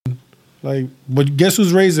 like, but guess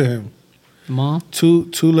who's raising him? Mom. Two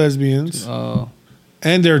lesbians,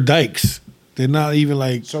 and they're dykes. They're not even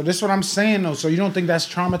like. So this is what I'm saying, though. So you don't think that's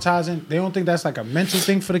traumatizing? They don't think that's like a mental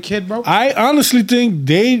thing for the kid, bro? I honestly think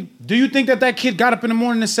they. Do you think that kid got up in the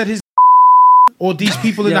morning and said his or these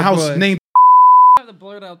people in Yeah, the house bro. named have to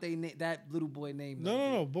blurt out that little boy name.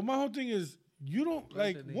 No. But my whole thing is, you don't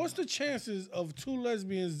like. the name What's the chances of two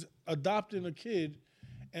lesbians adopting a kid,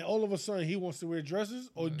 and all of a sudden he wants to wear dresses,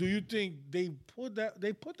 or do you think they put that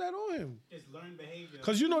on him? It's learned behavior.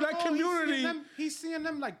 Because you know that Oh, community. He's seeing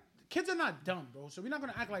them like kids are not dumb, bro. So we're not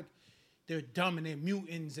gonna act like they're dumb and they're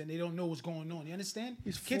mutants and they don't know what's going on. You understand?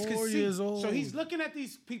 He's kids 4 can see. years old. So he's looking at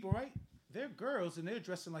these people, right? They're girls and they're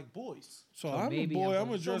dressing like boys. So So I'm a maybe boy. I'm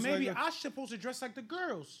I'm a So dress maybe like. I'm supposed to dress like the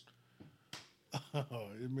girls. Oh,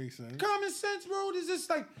 it makes sense. Common sense, bro. This is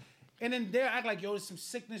like, and then they act like, yo, there's some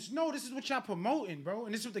sickness. No, this is what y'all promoting, bro.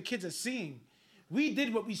 And this is what the kids are seeing. We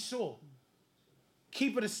did what we saw.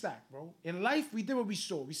 Keep it a stack, bro. In life, we did what we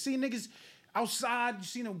saw. We see niggas outside. You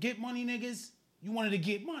seen them get money, niggas. You wanted to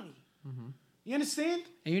get money. Mm-hmm. You understand?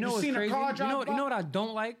 And you know what's seen crazy? A car drive You know what I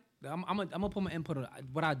don't like? I'm gonna put my input on it.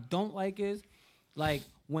 What I don't like is, like,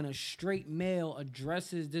 when a straight male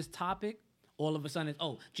addresses this topic, all of a sudden it's,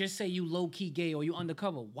 oh, just say you low-key gay or you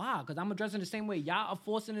undercover. Why? Because I'm addressing the same way. Y'all are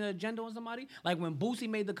forcing an agenda on somebody. Like when Boosie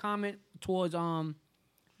made the comment towards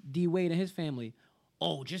D Wade and his family,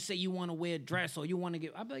 oh, just say you want to wear a dress or you want to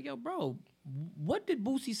get... I'd be like, yo, bro, what did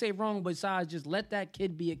Boosie say wrong besides just let that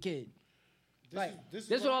kid be a kid? This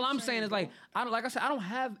is what all I'm saying is, bro. Like, I don't, like I said, I don't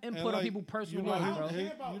have input on people's personal lives, bro.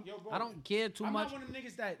 I don't care too much. I'm not one of them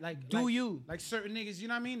niggas that like you like certain niggas. You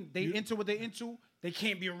know what I mean? They into what they into. They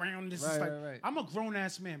can't be around this. Right. I'm a grown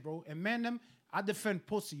ass man, bro, and man, I defend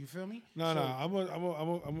pussy. You feel me? No.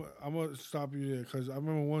 I'm gonna stop you there because I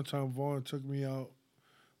remember one time Vaughn took me out.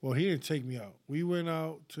 Well, he didn't take me out. We went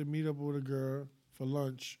out to meet up with a girl for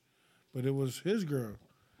lunch, but it was his girl.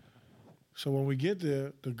 So when we get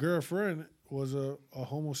there, the girlfriend was a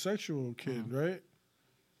homosexual kid, right?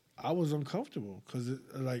 I was uncomfortable because,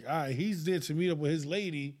 like, all right, he's there to meet up with his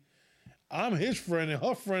lady. I'm his friend, and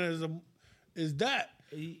her friend is that.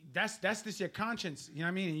 That's just your conscience, you know what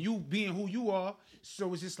I mean? And you being who you are,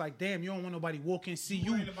 so it's just like, damn, you don't want nobody walking, see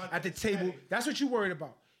you at the table. That's what you worried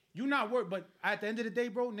about. You not worried, but at the end of the day,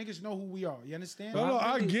 bro, niggas know who we are. You understand? No,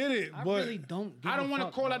 I get it, but really don't. I don't want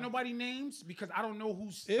to call out nobody names because I don't know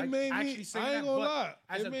who's actually saying that. I ain't gonna lie.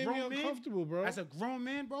 It made me uncomfortable, bro. As a grown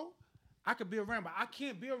man, bro, I could be around, but I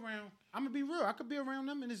can't be around. I'm gonna be real. I could be around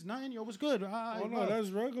them and it's nothing. Yo, what's good? No, that's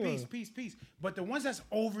regular. Peace. But the ones that's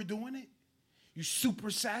overdoing it, you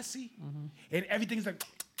super sassy, and everything's like,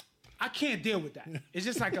 I can't deal with that. It's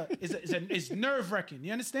just like it's nerve wracking.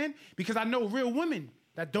 You understand? Because I know real women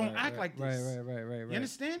that don't act like this. Right. You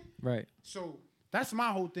understand? Right. So that's my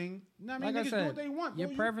whole thing. You know what I mean? Like Niggas I said, do what they want. Your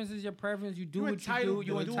preference is your preference. You do what you do.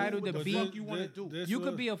 You're entitled to be. What you want to do. You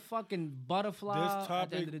could be a fucking butterfly at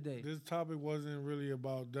the end of the day. This topic wasn't really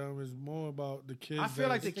about them. It's more about the kids. I feel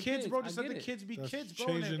like the kids, bro, just let the kids be kids,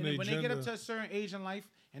 bro. And when they get up to a certain age in life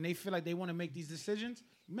and they feel like they want to make these decisions,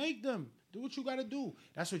 make them. Do what you got to do.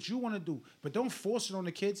 That's what you want to do. But don't force it on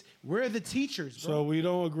the kids. We're the teachers, bro. So we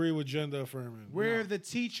don't agree with gender affirming. We're the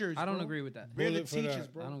teachers, I don't agree with that. We're the teachers,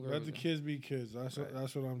 bro. I don't agree Let with the that. kids be kids. That's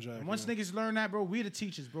what I'm jacking. And once niggas learn that, bro, we're the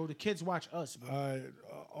teachers, bro. The kids watch us, bro. All right,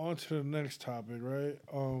 on to the next topic, right?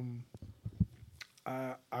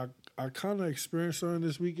 I kind of experienced something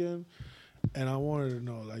this weekend, and I wanted to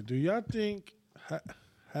know, like, do y'all think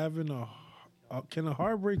having can a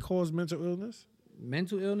heartbreak cause mental illness?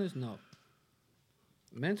 Mental illness, no.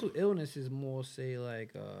 Mental illness is more, say,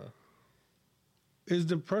 like. Is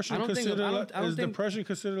depression considered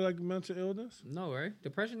like mental illness? No, right?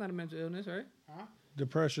 Depression not a mental illness, right? Huh?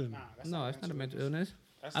 Depression. No, it's not a mental illness.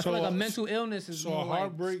 I So feel like a mental illness is more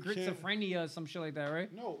heartbreak like schizophrenia or some shit like that,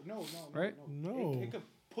 right? No. Right? No. It could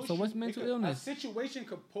push So what's mental illness? A situation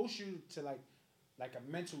could push you to like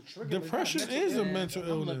a mental trigger. Depression is a mental I'm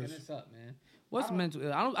looking illness. this up, man. What's mental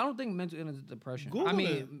illness? I don't think mental illness is depression. Google I mean,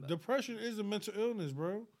 it. Depression is a mental illness,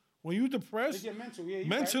 bro. When you depressed, mental.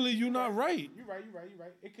 mentally you're not right. You're right.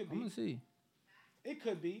 It could be. I'm gonna see. It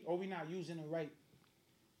could be, or we're not using the right.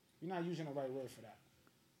 We're not using the right word for that.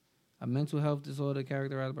 A mental health disorder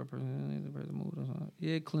characterized by personality, mood, or something.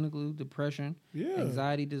 Yeah, clinical depression. Yeah.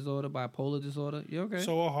 Anxiety disorder, bipolar disorder. Yeah, okay.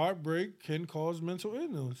 So a heartbreak can cause mental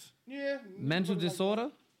illness. Yeah. Mental disorder,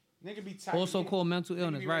 Nigga be tight. also called mental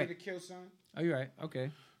illness, right? To kill son. Oh, you're right.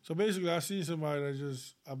 Okay. So basically, I seen somebody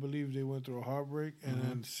that I believe they went through a heartbreak, and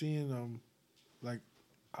then seeing them, like,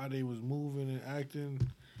 how they was moving and acting.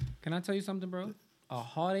 Can I tell you something, bro? A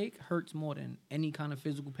heartache hurts more than any kind of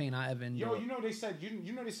physical pain I ever endured. Yo, you know they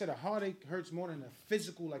said a heartache hurts more than a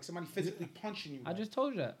physical, like somebody physically punching you. I just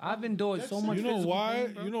told you that. I've endured so much. You know physical why?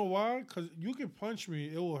 pain, bro. You know why? Because you can punch me,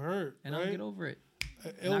 it will hurt, And right? I'll get over it.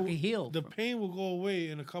 And I can heal. The pain will go away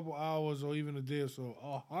in a couple hours or even a day or so.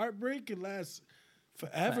 A heartbreak can last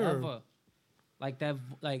forever. Like that,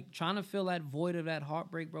 like trying to fill that void of that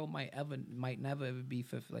heartbreak, bro, might never ever be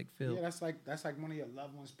filled. Yeah, that's like one of your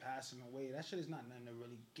loved ones passing away. That shit is not nothing to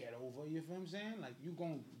really get over. You feel what I'm saying? Like you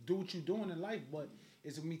gonna do what you doing in life, but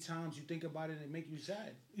it's gonna be times you think about it and it make you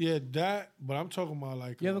sad. Yeah, that. But I'm talking about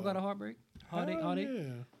like. You ever got a heartbreak? Heartache? Yeah.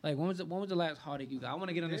 Like when was the last heartache you got? I want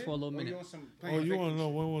to get on this for a little minute. You want to know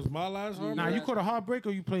when was my last heartbreak? Nah, you caught a heartbreak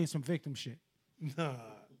or you playing some victim shit? Nah.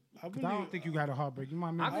 I don't think you got a heartbreak. You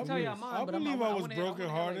might. I can tell you mine, I but believe I was broken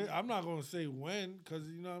hearted. Like, I'm not gonna say when, cause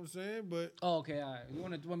you know what I'm saying. But okay, all right. You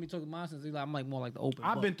want me to talk mine since I'm like more like the open.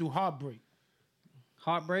 I've been through heartbreak.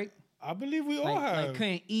 Heartbreak. I believe we all Like, have. like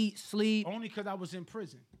couldn't eat, sleep. Only because I was in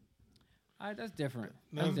prison. All right, that's different.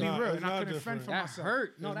 No, That's it's different. not. real, It's and I not couldn't fend different. for That myself.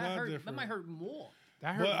 hurt. No, It's that not hurt. That different. might hurt more.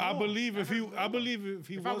 That hurt But I more. believe That if hurt he, more. I believe if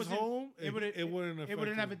he If I was in- home, it wouldn't affect It would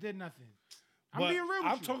have never him. did nothing. I'm But being real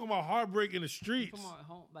with I'm you. talking about heartbreak in the streets, Come on,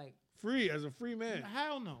 home, like free as a free man.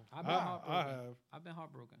 Hell no. I've been I heartbroken. have. I've been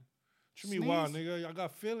heartbroken. What you mean, wild nigga? I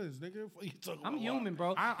got feelings, nigga. What you talking I'm about? human,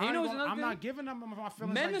 bro. I And you know what's I'm another thing? not giving them my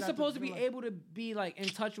feelings. Men like are that supposed to be feel like- able to be like in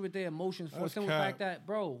touch with their emotions for the That's simple cap. fact that,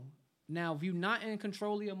 bro. Now, if you're not in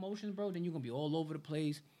control of your emotions, bro, then you're gonna be all over the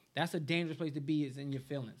place. That's a dangerous place to be. Is in your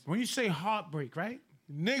feelings. When you say heartbreak, right?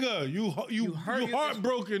 Nigga, you hurt your-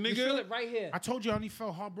 heartbroken, You feel nigga. it right here. I told you I only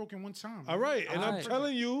felt heartbroken one time. All right, and I'm Alright.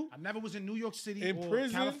 telling you. I never was in New York City In or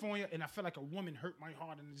prison? California, and I felt like a woman hurt my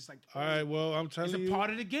heart, and it's like, All right, well, I'm it's telling a you. part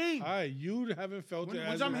of the game. All right, you haven't felt it.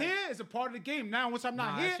 Once as I'm a- here, it's a part of the game. Now, once I'm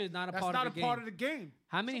not Nah, that here, shit's not a that's part not of a the part game. of the game.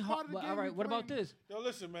 How many? It's a part of the All game right. we What about playing. this? Yo,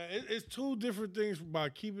 listen, man. It's two different things by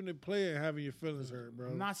keeping it playing and having your feelings hurt, bro.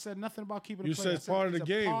 I'm not said nothing about keeping You it playing. said it's part of the it's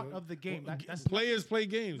game. a part of the game. That's Players play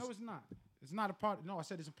games. No, it's not. It's not a part. No, I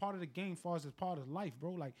said it's a part of the game. Far as it's part of life, bro.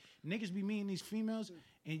 Like niggas be meeting these females,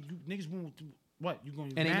 and you niggas want to what? You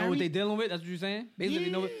going? And they know what they dealing with. That's what you're saying. Basically, they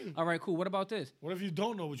know. What, Yeah. all right, cool. What about this? What if you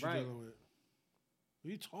don't know what you're Right. dealing with? What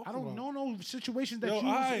are you talking I about? don't know no situations that Yo, you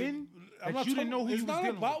was in I'm that not you didn't know who it's you was not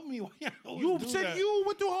dealing about with. me. Why you You do said that? you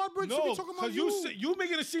went through heartbreak. So No, we talking about because you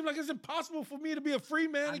making it seem like it's impossible for me to be a free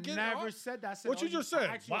man I and get never heart. said that. I said, What you just said?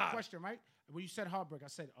 I asked you a Why? question, right? When you said heartbreak, I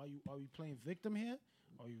said, are you playing victim here,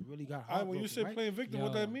 or you really got All right, heartbroken? when you say right? playing victim,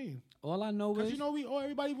 what Yo. that mean? All I know Because is you know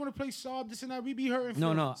everybody want to play soft, this and that. We be hurting.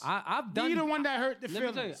 no. Feelings. I've done. We the one that hurt the Let me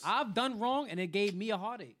feelings. tell you, I've done wrong, and it gave me a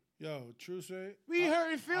heartache. Yo, true say. We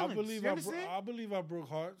hurting feelings. I believe You I understand? believe I broke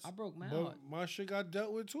hearts. I broke my but heart. my shit got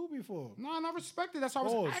dealt with too before. No, and I respect it. That's why I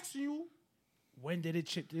was Pause. asking you. When did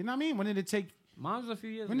it? You know what I mean? When did it take? Mine was a few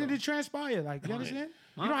years When ago. did it transpire? Like, you understand?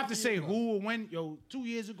 You don't have to say who or when. Yo, 2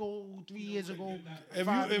 years ago, 3 years ago. If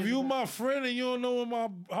 5 you years you ago. my friend and you don't know when my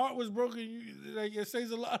heart was broken, like it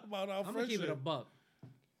says a lot about our I'm gonna friendship. keep it a buck.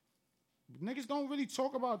 Niggas don't really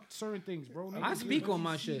talk about certain things, bro. I Niggas speak But on you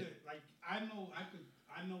my see shit. that, like I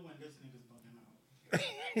know when this nigga's bugging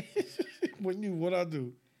out. What I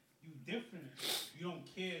do? You different. You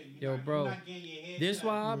don't care. Yo, bro. You're not getting your head This shot.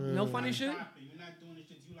 why no funny You're shit. not shopping. You're not doing the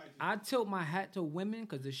shit you like to I tilt my hat to women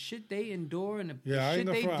because the shit they endure and the Yeah, I shit ain't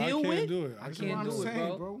no they front. I deal can't with. do it. I That's can't what do I'm it,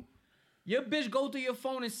 saying, bro. Your bitch go through your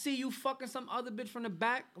phone and see you fucking some other bitch from the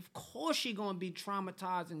back. Of course she gonna be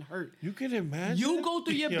traumatized and hurt. You can imagine. You go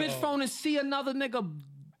through your Yo. bitch phone and see another nigga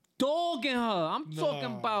dogging her. I'm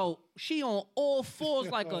talking Nah. about she on all fours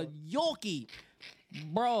like a Yorkie,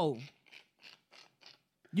 bro.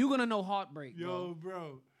 You gonna know heartbreak, Yo, bro.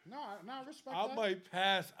 bro. No, I respect I that. might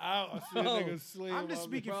pass out. I see a Bro, nigga slam. I'm just on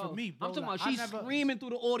speaking Bro, for me, bro. I'm talking Like, about I she's never- screaming through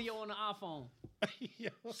the audio on the iPhone. Yo.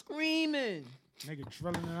 Screaming. Nigga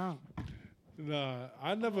drilling it out. Nah,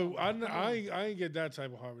 I ain't get that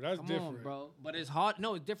type of heartbreak. That's Come different. on, bro. But it's hard.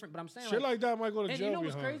 No, it's different. But I'm saying, Shit like that might go to and jail. you know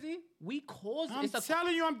what's behind. crazy? We cause I'm it's a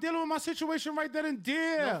telling you, I'm dealing with my situation right then and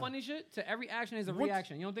there. no funny shit. To every action is a What-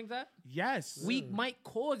 reaction. You don't think that? Yes. We might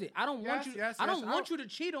cause it. I don't want Yes, you. yes, I don't yes. want you to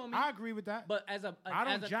cheat on me. I agree with that. But as a I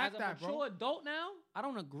don't as a, jack as a that, bro. mature adult now, I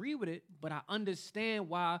don't agree with it. But I understand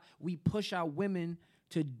why we push our women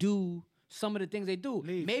to do some of the things they do.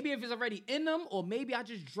 Leave. Maybe if it's already in them, or maybe I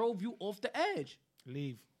just drove you off the edge.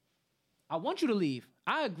 Leave. I want you to leave.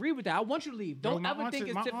 I agree with that. I want you to leave. Don't Bro, my ever aunts- think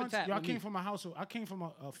it's my tit for aunts- tat. Y'all with came me. from a household. I came from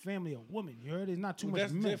a family of women. You heard? There's not too much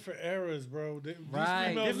That's men. different eras, bro. These Right.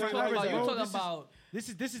 females Different ain't like eras, that. bro. bro. talking This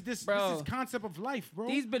is- about- This Bro. is concept of life, bro.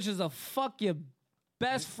 These bitches will fuck your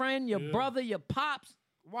best friend, your brother, your pops.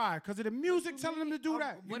 Why? Because of the music telling them to do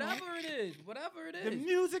that. you know? Whatever it is. Whatever it The is.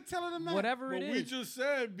 music telling them that. Whatever But it we is. just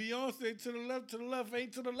said Beyonce to the left,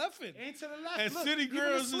 ain't to the left. Ain't to the left. And Look, City even the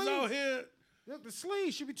Girls is sleeves. out here. Look, the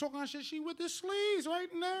sleeves. She be talking on shit. She with the sleeves right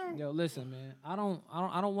now. Yo, listen, man. I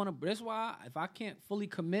don't want to. That's why if I can't fully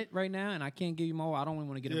commit right now and I can't give you more, I don't even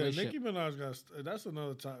want to get a Yeah, relationship. Nicki Minaj got. That's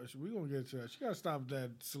another topic. We gonna get to that. She gotta stop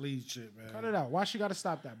that sleaze shit, man. Cut it out. Why she got to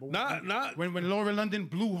stop that? But Not. when Laura London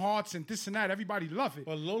blew hearts and this and that, everybody love it.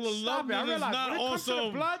 But Lola Stop it. I London is realize not when it comes to also.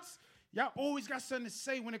 the Bloods, y'all always got something to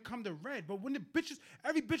say when it come to red. But when the bitches,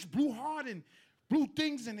 every bitch blew hard and blew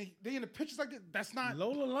things and they in the pictures like that, that's not.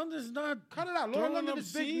 Lola London's not. Cut it out. Laura throwing London up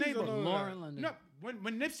is big scenes neighbor. and all that. Lauren London. No,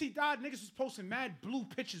 when Nipsey died, niggas was posting mad blue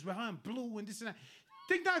pictures with her and blue and this and that.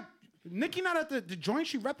 Think that Nicki not at the joint,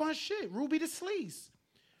 she rep on shit. Ruby the sleaze.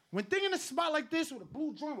 When they in a spot like this with a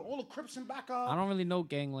blue joint with all the Crips and back up, I don't really know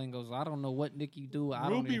gang lingo, so I don't know what Nikki do.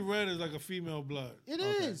 Ruby Red is like a female blood. It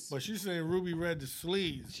is. But she's saying Ruby Red the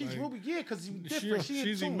sleeves. She's like, Ruby, yeah, because she's different.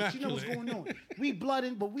 she's in tune. She knows what's immaculate. going on. We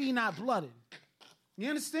blooded, but we not blooded. You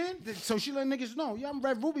understand? So she let niggas know, yeah, I'm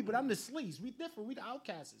Red Ruby, but I'm the sleeves. We different. We the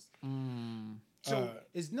outcasts. So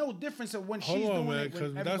it's no difference of when she's hold on, doing man, it.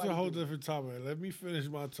 because that's a whole different topic. Let me finish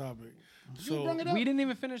my topic. So bring it up. We didn't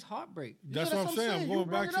even finish Heartbreak. that's Yeah, what I'm saying. I'm You going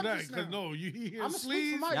brought back it to up that just because now. no, you hear I'ma speak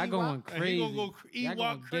sleeves. for my Y'all going Ewok. And crazy. he gonna go Y'all Ewok going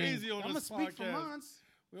gang. crazy on I'm this gonna speak for podcast. mine.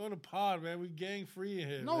 We on the pod, man. We gang free in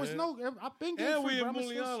here. No, man. it's no. I've been getting And free, we but in I'm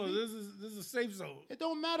still Muliano. speak. This is a safe zone. It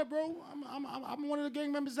don't matter, bro. I'm one of the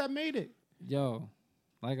gang members that made it. Yo,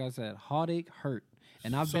 like I said, heartache hurt,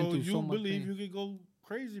 and I've been So through you so much believe pain. you can go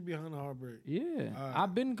crazy behind the heartbreak? Yeah, Alright.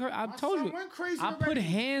 I've been. I've told son you. went crazy I put already.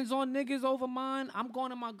 hands on niggas over mine. I'm going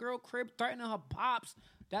to my girl crib, threatening her pops.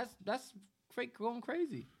 That's fake going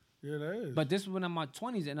crazy. Yeah, that is. But this was when I'm in my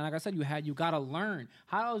 20s, and like I said, you gotta learn.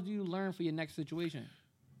 How else do you learn for your next situation?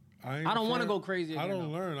 I don't wanna go crazy I again,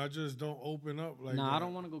 don't though. learn. I just don't open up like Nah, that. I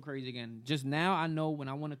don't want to go crazy again. Just now, I know when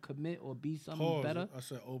I want to commit or be something Pause. better. I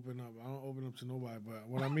said open up. I don't open up to nobody. But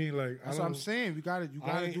what I mean, like, That's I what I'm don't, saying. You gotta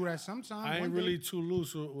I do that sometime. I ain't one day. really too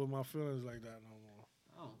loose with my feelings like that no more.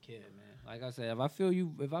 I don't care, man. Like I said, if I feel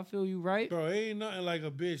you right, Bro, it ain't nothing like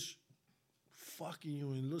a bitch fucking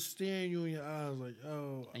you and staring you in your eyes like,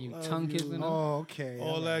 oh, And you I love tongue you. kissing them. Oh, okay.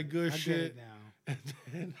 All that good I shit. Get it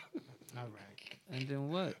now. All right. and then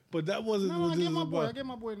what? But that wasn't No, what I this get is my boy. I about. get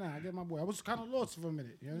my boy now. I get my boy. I was kind of lost for a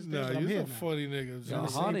minute. You understand? Nah, But I'm you're here a now. funny nigga. Yo, son.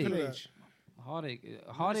 Same heartache. page.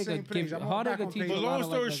 Heartache same will page. give I'm all heartache back will on teach page. you But a lot long of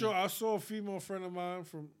story life short, lessons. I saw a female friend of mine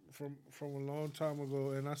from a long time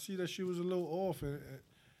ago, and I see that she was a little off,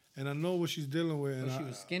 and I know what she's dealing with. And But she I-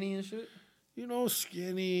 was skinny and shit. you know,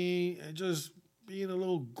 skinny and just being a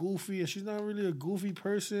little goofy, and she's not really a goofy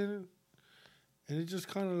person. And it just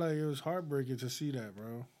kind of like, it was heartbreaking to see that,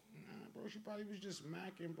 bro. Nah, bro, she probably was just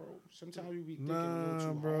macking, bro. Sometimes you be thinking a little Nah, too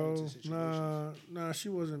hard bro. into situations. Nah, she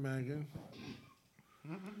wasn't magging.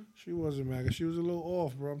 She wasn't magging. She was a little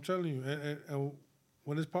off, bro. I'm telling you. And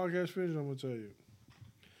when this podcast finishes, I'm gonna tell you.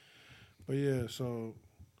 But yeah, so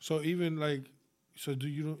even like, so do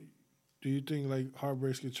you think like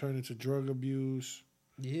heartbreaks can turn into drug abuse,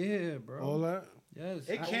 Yeah, bro. all that? Yes,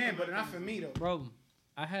 It can, but not for me though. bro.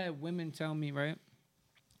 I had women tell me, right?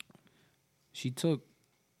 She took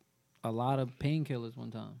a lot of painkillers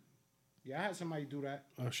one time. Yeah, I had somebody do that.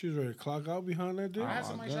 She's ready to clock out behind that dick. I had Oh,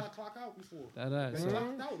 somebody God. try to clock out before. That ass. They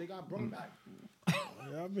clocked out. They got brought back.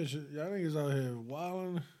 Y'all niggas out here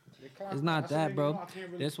wilding. They clocked It's out. not I said, that, you bro. know, I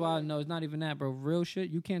can't really That's do why that. no, it's not even that, bro. Real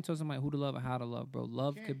shit. You can't tell somebody who to love and how to love, bro.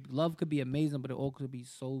 Love could be amazing, but it all could be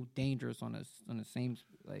so dangerous on the same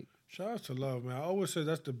like. Shout out to love, man. I always say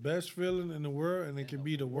that's the best feeling in the world, and it can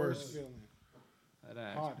be the worst. Feeling. That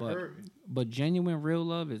ass. Heart But hurting. genuine real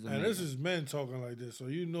love is amazing. And this is men talking like this, so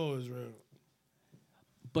you know it's real.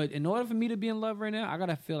 But in order for me to be in love right now, I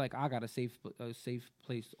gotta feel like I got a safe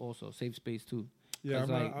place also, safe space too. Yeah, 'Cause,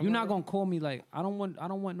 I'm like not- you're not gonna call me like I don't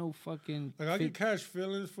want no fucking. Like I can fake- catch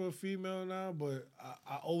feelings for a female now, but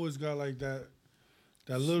I always got like that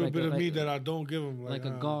little Like bit a- of me like- that I don't give them. like a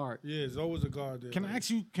guard. Yeah, it's always a guard there. Can like, I ask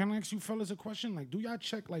you fellas a question? Like, do y'all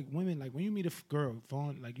check like women, like when you meet a girl,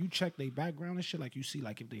 Vaughn, like you check their background and shit, like you see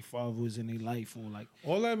like if they father was in their life or like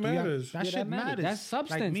all that do y'all- matters. That Yeah, shit that matters. matters. That's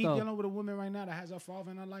substance, Like me though. dealing with a woman right now that has a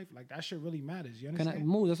father in her life, like that shit really matters. You Can I understand?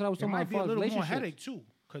 move? That's what I was It talking might about. be a for little more relationships. headache too,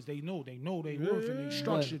 because they know they worth and they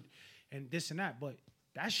structured and this and that. But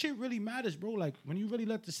that shit really matters, bro. Like when you really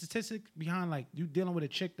let the statistics behind, like you dealing with a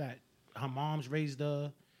chick that her mom's raised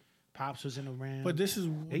her, pops was in the ram. But this is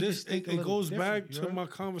They this. just think a It little goes back different, you to heard? my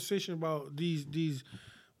conversation about these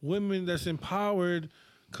women that's empowered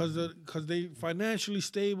because they financially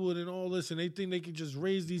stable and all this, and they think they can just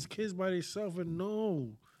raise these kids by themselves. And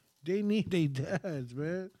no, they need their dads,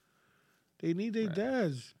 man. They need their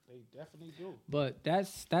dads. They definitely do. But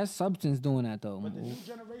that's substance doing that though. But the new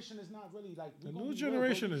generation is not really like The new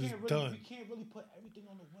generation is done. We can't really put everything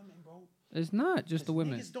on the women, bro. It's not just the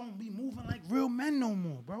women, Niggas don't be moving like real men no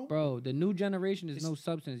more, bro. bro. The new generation is no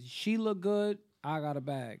substance. She look good. I got a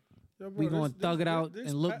bag. Yo, bro, We gonna this- thug it this- out this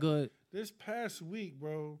and look pa- good. This past week,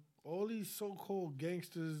 bro, all these so-called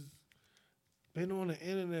gangsters been on the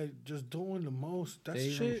internet just doing the most. That They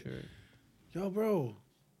shit. sure. Yo, bro,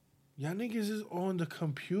 y'all niggas is on the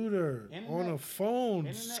computer, Internet- on a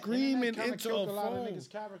phone, screaming internet kinda into killed a a lot of phone. niggas'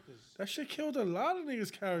 characters. That shit killed a lot of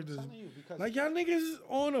niggas' characters. I'm telling you, because Like, y'all niggas is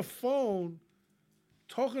on a phone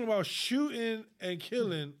talking about shooting and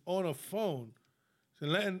killing on a phone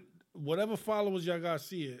and letting whatever followers y'all got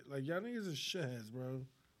see it. Like, y'all niggas is shitheads, bro.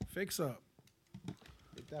 Fix up.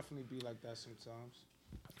 definitely be like that sometimes.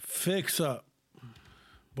 Fix up.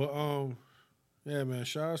 But yeah, man.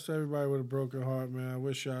 Shout out to everybody with a broken heart, man. I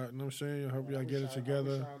wish y'all, you know what I'm saying? I hope y'all get it together.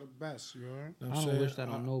 I wish y'all the best, you heard? You know what I I'm don't saying? wish that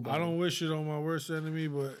on nobody. I don't wish it on my worst enemy,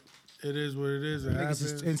 but it is what it is. It happens.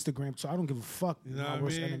 Niggas is Instagram, so I don't give a fuck. You know my what I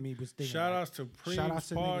worst mean? enemy was thinking. Shout outs to Preem's Shout outs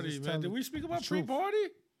to party, niggas man. telling Did we speak about the truth. pre-party?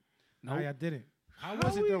 No, I didn't. How How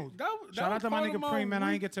was it we- though? that Shout out was to my part of nigga Preem, man. I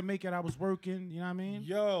week. ain't get to make it. I was working. You know what I mean?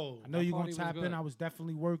 Yo. I know you gonna party was tap in. good. I was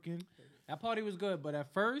definitely working. That party was good, but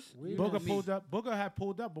at first, you know Booger me. pulled up. Booger had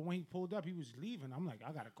pulled up, but when he pulled up, he was leaving. I'm like,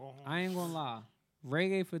 I gotta go home. I ain't gonna lie.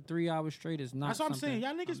 Reggae for 3 hours straight is not. That's what I'm something saying.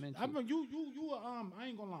 Y'all niggas, I'm into. you I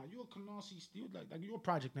ain't gonna lie. You a Canarsie, you like you a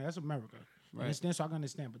project nigga. That's America. You Right. understand? So I can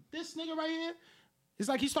understand. But this nigga right here, it's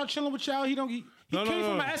like he start chilling with y'all. He No, came from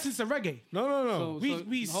no. the essence of reggae. No.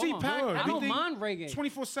 We hold see on. pack. hold on. I don't everything mind reggae.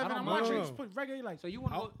 24/7. I don't I'm mind watching. reggae. Just put reggae like. So you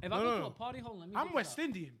want to? If I no, go no. to a party, hold on. Let me. I'm get West this out.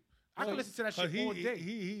 Indian. I So- can listen to that shit all day.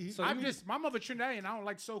 He So I'm you- just my mother Trinidadian. I don't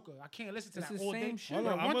like soca. I can't listen to It's that the all same day. shit. Hold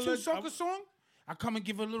on, One I'ma two let- soca song. I come and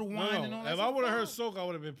give a little wine and all that. If I stuff. would have heard soca, I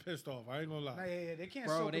would have been pissed off. I ain't gonna lie. Nah, yeah, they can't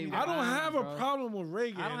Bro, soca they me. I don't Wow, have a bro. problem with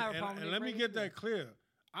reggae. I don't have a problem and with let me reggae get either. that clear.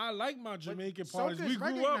 I like my Jamaican Soca parties. is We grew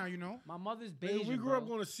reggae up. now, you know. My mother's Nigga, Bayesian, we grew bro. up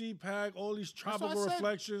going to CPAC, all these what I tropical said.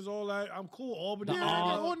 reflections, all that. I'm cool. Albany. The Yeah,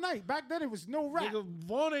 art. all night. Back then it was no rap. Nigga,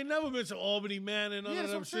 Vaughn ain't never been to Albany, man, and none Yeah, of that's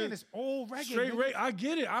what them I'm saying. shit. It's all reggae. Straight nigga. reggae. I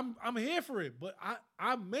get it. I'm here for it. But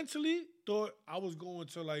I mentally thought I was going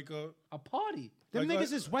to like A party. Them like-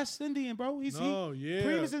 niggas is West Indian, bro. No, yeah.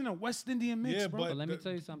 Preem is in a West Indian mix, yeah, bro. but let me the-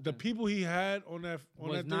 tell you something. The people he had on that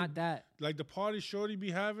Was not thing, that. like the party Shorty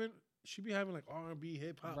be having, she be having like R&B,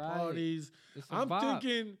 hip hop Right. parties. It's a I'm vibe.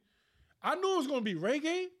 thinking, I knew it was gonna be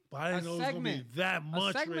reggae, but I didn't know it was gonna be that A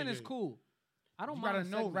much. segment reggae. is cool. I don't You mind. gotta a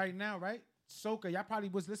know segment. right now, right? Soca, y'all probably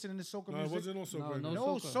was listening to soca No, it music. wasn't no soca. No, reggae. No,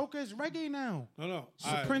 soca. soca is reggae now. No. So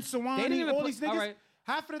Alright. Prince They didn't Sawani, even all put- these niggas. all right.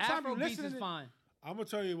 Half of the time Afro you beats listen is to fine. I'm gonna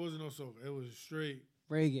tell you, it wasn't no soca. It was straight.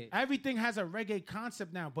 Reggae. everything has a reggae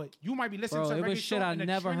concept now, but you might be listening Bro, to a it reggae was shit song I and the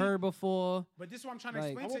never Trini- heard before. But this is what I'm trying to Like-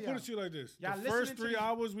 explain I'm to gonna y'all. put it to you like this: Y'all the listening first to 3 this-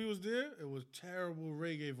 hours we was there, it was terrible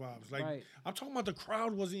reggae vibes. Like Right. I'm talking about the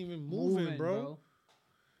crowd wasn't even moving, bro.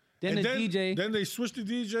 Then And the DJ. Then they switched the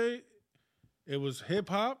DJ. It was hip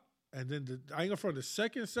hop, and then I ain't gonna front. The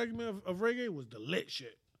second segment of reggae was the lit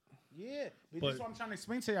shit. Yeah, but But- this is what I'm trying to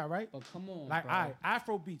explain to y'all, right? but come on, Like, bro. all right,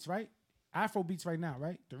 Afro beats, right? Afro beats right now,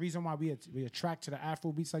 right? The reason why we attract to the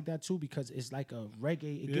Afro beats like that too, because it's like a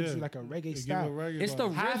reggae. It gives Yeah. you like a reggae It give style. a reggae It's the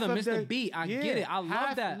vibe. Half rhythm, of it's the beat. I yeah, get it. I love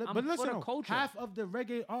half- that. I'm but listen, for the culture. half of the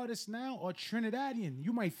reggae artists now are Trinidadian.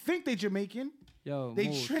 You might think they Jamaican, Yo, they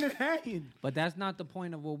move. Trinidadian. But that's not the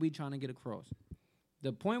point of what we trying to get across.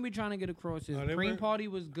 The point we trying to get across is No, they Preem went- party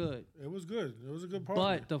was good. It was good. It was a good party.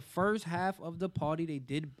 But the first half of the party, they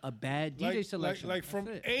did a bad DJ selection. Like That's from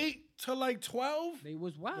it. 8 to like 12. They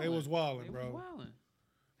was wilding. They was wilding, bro.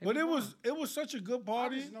 But it was such a good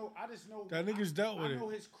party. I just know that niggas dealt with I it. know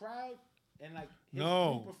his crowd and like his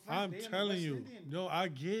No, group of friends, I'm they in the telling West you. Indian. No, I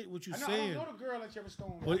get what you're I know, saying. I don't know the girl at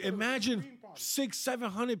Yellowstone. But imagine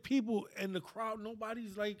 600-700 people in the crowd.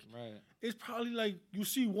 Nobody's like, Right. it's probably like you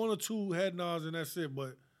see 1 or 2 head nods and that's it.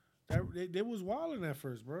 But they was wilding at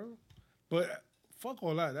first, bro. But fuck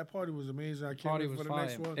all that. That party was amazing. I can't Party wait was for the fire.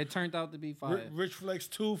 next one. It turned out to be fire. Rich Flex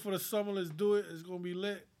 2 for the summer. Let's do it. It's gonna be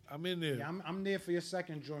lit. I'm in there. Yeah, I'm there for your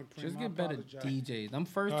second joint. Preem. Just I get better apologize. DJs. Them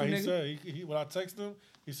first Nah, two he niggas. said when I texted him,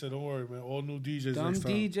 he said, "Don't worry, man. All new DJs Dumb next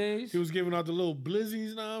time." DJs. He was giving out the little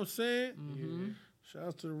blizzies. Know what I'm saying? Shout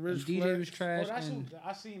out to the Rich DJ Flex. was Oh, trash. that's and, who,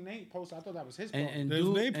 I seen Nate post. I thought that was his and, fault. and There's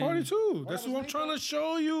dude, Nate party and- too. that That's was what I'm Nate trying to party?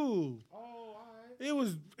 show you. Oh, all right. It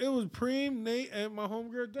was Preem, Nate, and my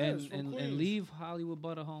homegirl Des and, from and, Queens. and leave Hollywood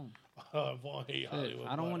Butter home. Vaughn hate Shit, Hollywood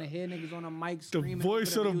I don't want to Butter. hear niggas on the mic The screaming.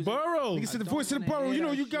 voice over of the music. borough. Nigga said the don't voice of the wanna borough. hear You know,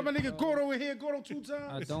 that you got my shit, nigga bro. Gordo in here. Gordo 2 I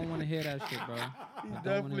times. don't want to hear that shit, bro. He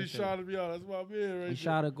definitely shouted me out. That's my man right He there.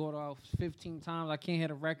 shot to go out 15 times. I can't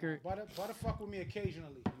hit a record. Butter fuck with me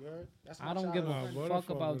occasionally. You heard? That's I don't my give a childhood friend. fuck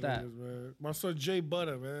about with that. niggas, man. My son Jay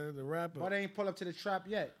Butter, man, the rapper. Butter ain't pull up to the trap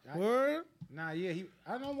yet. Word? Nah, yeah.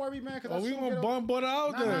 I don't worry, man. Cause Oh, I we soon gonna get bump Butter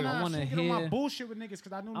out there. I I wanna wanna get on my hear- bullshit with niggas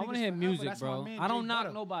because I know I niggas want to hear forever. music, That's my bro. man, I don't Jay knock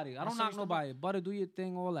Butter. nobody. I That's don't knock what nobody. Butter, do your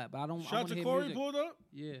thing, all that. But I don't. I Shout want to to hear Corey music. pulled up.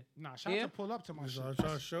 Yeah. Nah, shout Yeah. to pull up to my That's shit. what I'm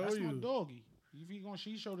trying to show That's my you. doggy. If he gonna,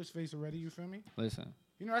 she showed his face already. You feel me? Listen,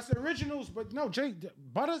 You know that's the originals, but no,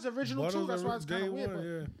 Butter's original too. That's why it's kind day of weird. one, But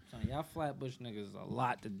yeah. son, y'all Flatbush niggas is a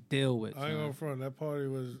lot to deal with. I ain't son. gonna front. That party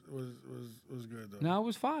was good though. No, it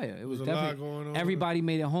was fire. It was was a lot definitely going on. everybody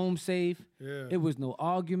made it home safe. Yeah. It was no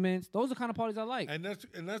arguments. Those are the kind of parties I like. And that's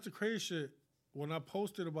the crazy shit. When I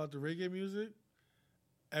posted about the reggae music,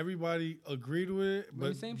 everybody agreed with it,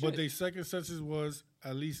 Really same but shit. their second sentence was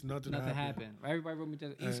at least nothing happened. Everybody wrote me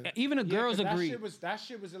just, even the girls agreed. That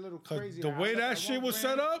shit was a little 'Cause crazy. the way that shit was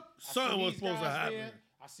set up, I see something was these supposed to guys happen. there,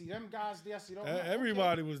 I see them guys there. I see them.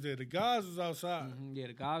 Everybody was there. The guys was outside. Yeah,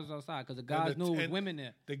 the guys was outside because the guys knew it was women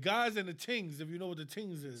there. The guys and the tings, if you know what the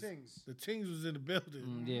tings is. Tings. The tings was in the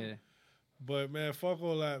building. Yeah. But man, fuck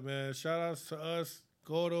all that, man. Shout outs to us,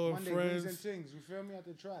 Gordo and Monday, friends. Wings and Tings. You feel me at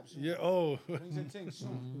the trap? Soon. Yeah, Wings and Tings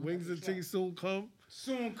soon. Wings and Tings soon come.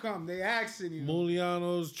 Soon come. They asking you.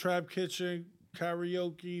 Muliano's Trap Kitchen,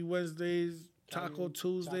 karaoke Wednesdays, Taco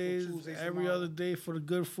Tuesdays, every tomorrow. other day for the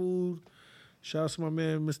good food. Shout out to my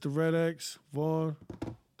man, Mr. Red X, Vaughn.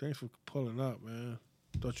 Thanks for pulling up, man.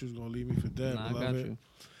 Thought you was gonna leave me for dead, Nah, I beloved. got you.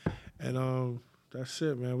 And that's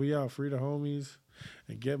it, man. We out. Free the homies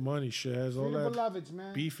and get money, shit. Has all Free the that beloveds,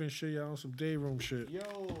 man. beef and shit. Y'all on some day room shit. Yo.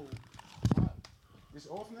 It's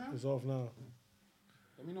off now? It's off now.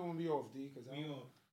 Let me know when we off, D. Cause I We don't off.